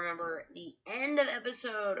schedule. Remember, the end of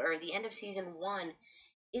episode, or the end of season 1,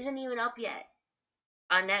 isn't even up yet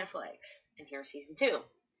on Netflix. And here's season 2.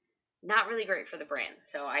 Not really great for the brand.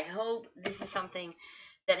 So I hope this is something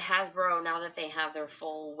that Hasbro, now that they have their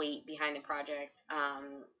full weight behind the project,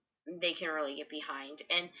 they can really get behind.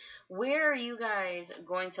 And where are you guys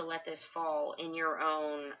going to let this fall in your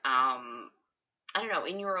own,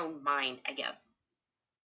 in your own mind, I guess?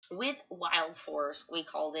 With Wild Force, we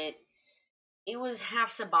called it was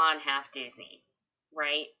half Saban, half Disney,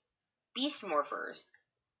 right? Beast Morphers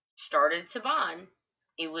started Saban.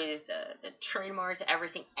 It was the trademark,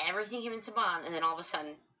 everything came in Saban, and then all of a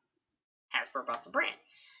sudden, Hasbro bought the brand.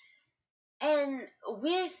 And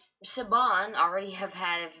with Saban, already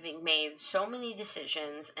having made so many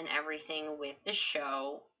decisions and everything with the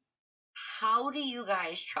show, how do you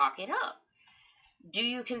guys chalk it up? Do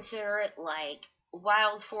you consider it like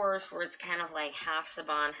Wild Force, where it's kind of like half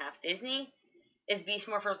Saban, half Disney? Is Beast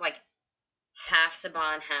Morphers like half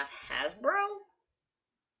Saban, half Hasbro?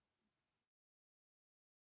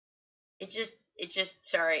 It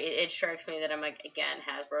strikes me that I'm like, again,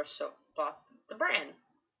 Hasbro bought the brand,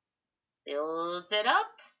 built it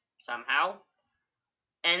up somehow,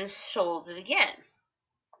 and sold it again.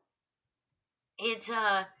 It's,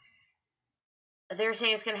 they're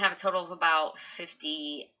saying it's going to have a total of about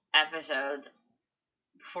 50 episodes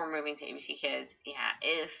before moving to ABC Kids. Yeah,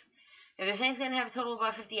 if they're saying it's going to have a total of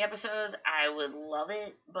about 50 episodes, I would love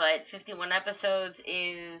it, but 51 episodes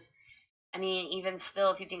is, I mean, even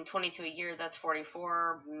still, if you think 22 a year, that's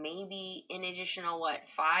 44, maybe an additional,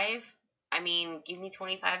 5? I mean, give me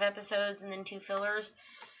 25 episodes and then 2 fillers.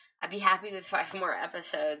 I'd be happy with 5 more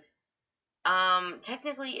episodes.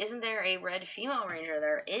 Technically, isn't there a red female ranger?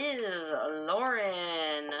 There is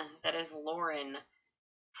Lauren. That is Lauren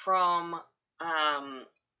from,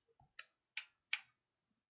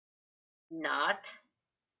 not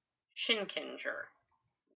Shinkenger.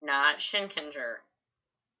 Not Shinkenger.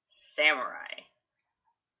 Samurai.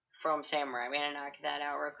 From Samurai. I'm gonna knock that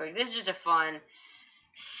out real quick. This is just a fun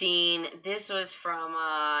scene. This was from,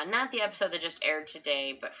 not the episode that just aired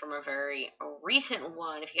today, but from a very recent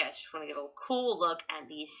one. If you guys just want to give a cool look at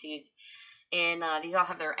these suits. And these all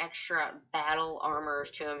have their extra battle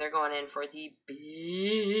armors to them. They're going in for the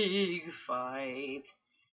big fight.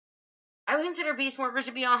 I would consider Beast Morphers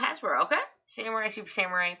to be all Hasbro, okay? Samurai, Super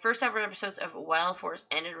Samurai. First ever episodes of Wild Force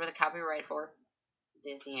ended with a copyright for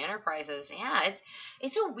Disney Enterprises. Yeah,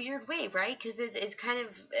 it's a weird way, right? Because it's kind of,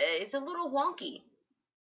 it's a little wonky.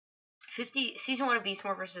 Season 1 of Beast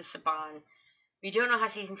Morphers is Saban. We don't know how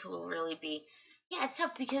Season 2 will really be. Yeah, it's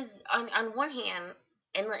tough because on one hand,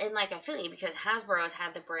 and like I feel you, because Hasbro has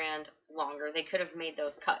had the brand longer, they could have made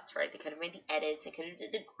those cuts, right? They could have made the edits, they could have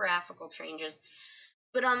did the graphical changes.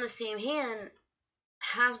 But on the same hand,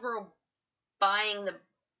 Hasbro buying the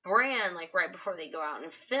brand, like right before they go out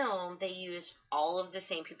and film, they use all of the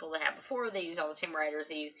same people they had before. They use all the same writers.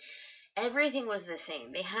 Everything was the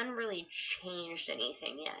same. They hadn't really changed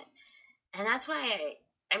anything yet, and that's why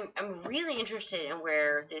I'm really interested in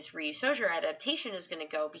where this Ryusoulger adaptation is going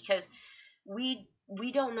to go, because we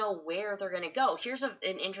don't know where they're going to go. Here's an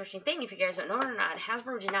interesting thing, if you guys don't know it or not.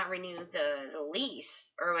 Hasbro did not renew the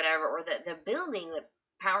lease or whatever, or the building that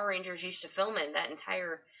Power Rangers used to film in, that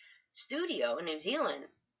entire studio in New Zealand.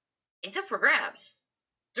 It's up for grabs.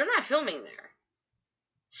 They're not filming there.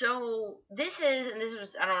 So this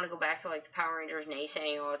was, I don't want to go back to like the Power Rangers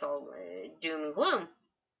naysaying, oh, it's all doom and gloom.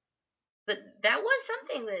 But that was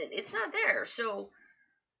something that it's not there. So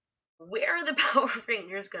where are the Power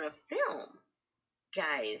Rangers going to film?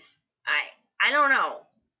 Guys, I don't know.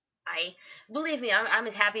 Believe me, I'm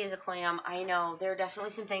as happy as a clam. I know there are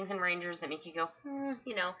definitely some things in Rangers that make you go,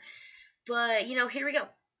 you know. But, you know, here we go.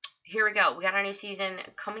 Here we go. We got our new season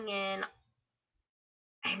coming in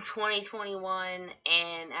 2021,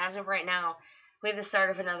 and as of right now, we have the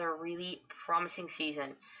start of another really promising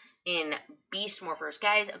season in Beast Morphers.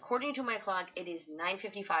 Guys, according to my clock, it is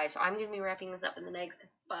 9:55, so I'm going to be wrapping this up in the next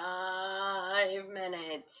 5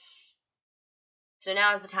 minutes. So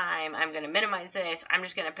now is the time. I'm going to minimize this. I'm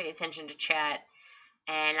just going to pay attention to chat,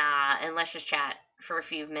 and let's just chat for a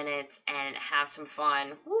few minutes and have some fun.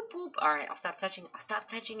 Whoop, whoop. All right, I'll stop touching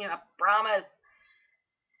you. I promise.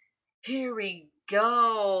 Here we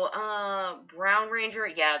go. Brown Ranger.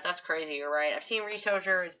 Yeah, that's crazy. You're right. I've seen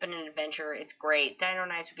Ryusoulger. It's been an adventure. It's great. Dino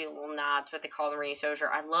Knights would be a little nod to what they call the Ryusoulger.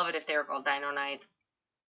 I'd love it if they were called Dino Knights.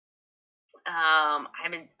 I'm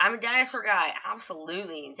a dinosaur guy.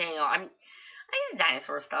 Absolutely. Daniel, I like the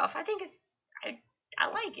dinosaur stuff. I think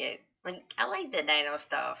I like it. Like, I like the dino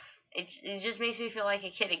stuff. It just makes me feel like a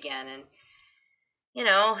kid again. And, you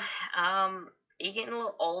know, you're getting a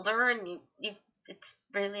little older, and it's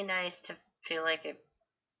really nice to feel like a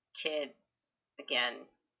kid again.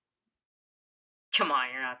 Come on,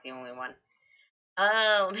 you're not the only one.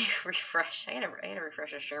 Let me refresh. I gotta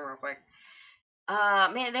refresh the stream real quick.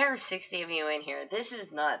 Man, there are 60 of you in here. This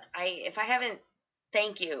is nuts. If I haven't,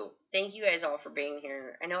 thank you guys all for being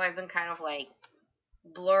here. I know I've been kind of like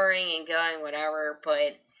blurring and going whatever,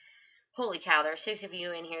 but holy cow, there are 6 of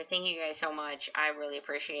you in here. Thank you guys so much. I really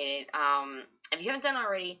appreciate it. If you haven't done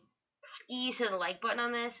already, please hit the like button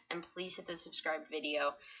on this, and please hit the subscribe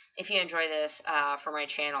video if you enjoy this for my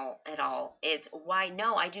channel at all. It's why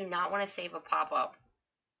no, I do not want to save a pop-up.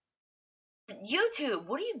 YouTube,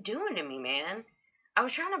 what are you doing to me, man? I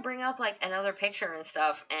was trying to bring up like another picture and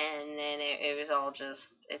stuff, and then it's all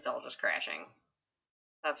just crashing.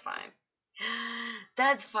 That's fine.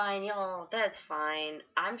 That's fine, y'all. That's fine.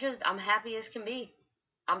 I'm happy as can be.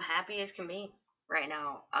 I'm happy as can be right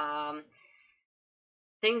now.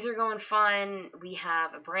 Things are going fun. We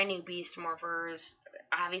have a brand new Beast Morphers.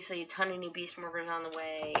 Obviously, a ton of new Beast Morphers on the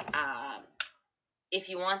way. If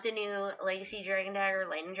you want the new Legacy Dragon Dagger,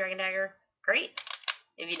 Lightning Dragon Dagger, great.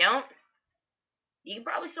 If you don't, you can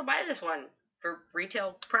probably still buy this one for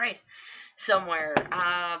retail price somewhere.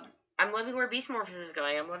 I'm loving where Beast Morphers is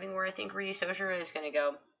going. I'm loving where I think Ryusoulger is going to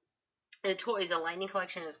go. The toys, the Lightning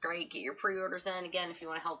Collection is great. Get your pre-orders in. Again, if you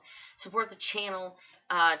want to help support the channel,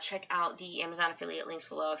 check out the Amazon affiliate links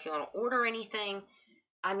below. If you want to order anything,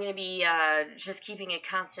 I'm going to be just keeping a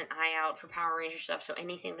constant eye out for Power Ranger stuff. So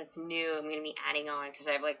anything that's new, I'm going to be adding on, because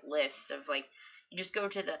I have like lists of like, you just go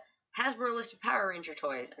to the Hasbro list of Power Ranger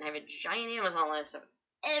toys, and I have a giant Amazon list of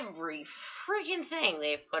every freaking thing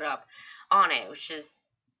they've put up on it, which is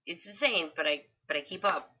It's insane, but I keep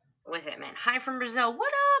up with it, man. Hi from Brazil.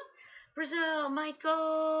 What up, Brazil?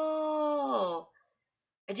 Michael.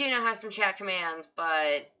 I do now have some chat commands,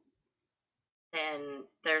 but then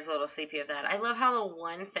there's a little sleepy of that. I love how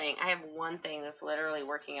I have one thing that's literally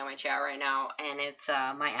working on my chat right now, and it's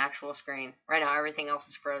my actual screen. Right now, everything else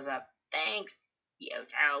is froze up. Thanks,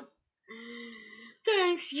 YouTube.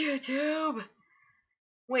 Thanks, YouTube.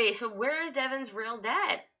 Wait, so where is Devin's real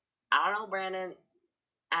dad? I don't know, Brandon.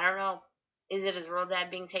 I don't know. Is it his real dad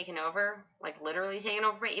being taken over? Like, literally taken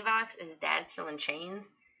over by Evox? Is his dad still in chains?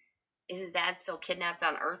 Is his dad still kidnapped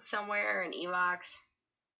on Earth somewhere in Evox?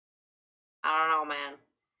 I don't know, man.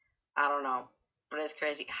 I don't know. But it's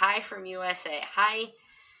crazy. Hi from USA. Hi,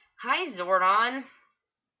 Zordon.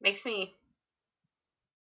 Makes me...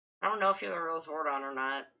 I don't know if you're a real Zordon or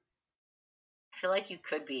not. I feel like you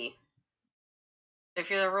could be. If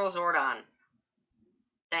you're the real Zordon,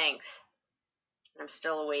 thanks. I'm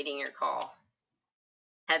still awaiting your call.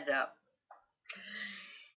 Heads up.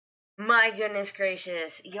 My goodness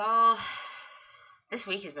gracious. Y'all, this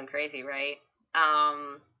week has been crazy, right?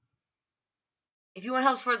 If you want to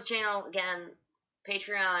help support the channel, again,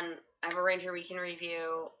 Patreon, I have a Ranger Week in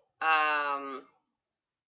Review. I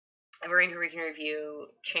have a Ranger Week in Review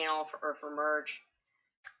channel for merch.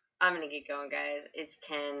 I'm gonna get going, guys. It's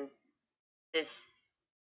 10. This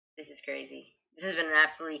is crazy. This has been an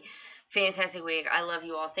absolutely fantastic week. I love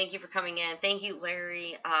you all. Thank you for coming in. Thank you,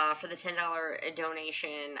 Larry, for the $10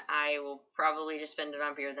 donation. I will probably just spend it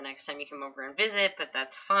on beer the next time you come over and visit, but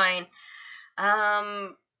that's fine.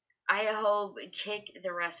 I hope kick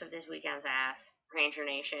the rest of this weekend's ass, Ranger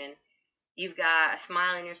Nation. You've got a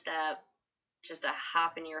smile in your step, just a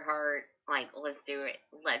hop in your heart. Like, let's do it.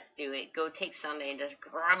 Let's do it. Go take Sunday and just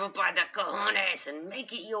grab it by the cojones and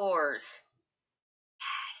make it yours.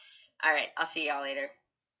 Yes. All right. I'll see y'all later.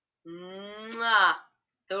 Mwah.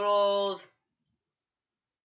 Toodles.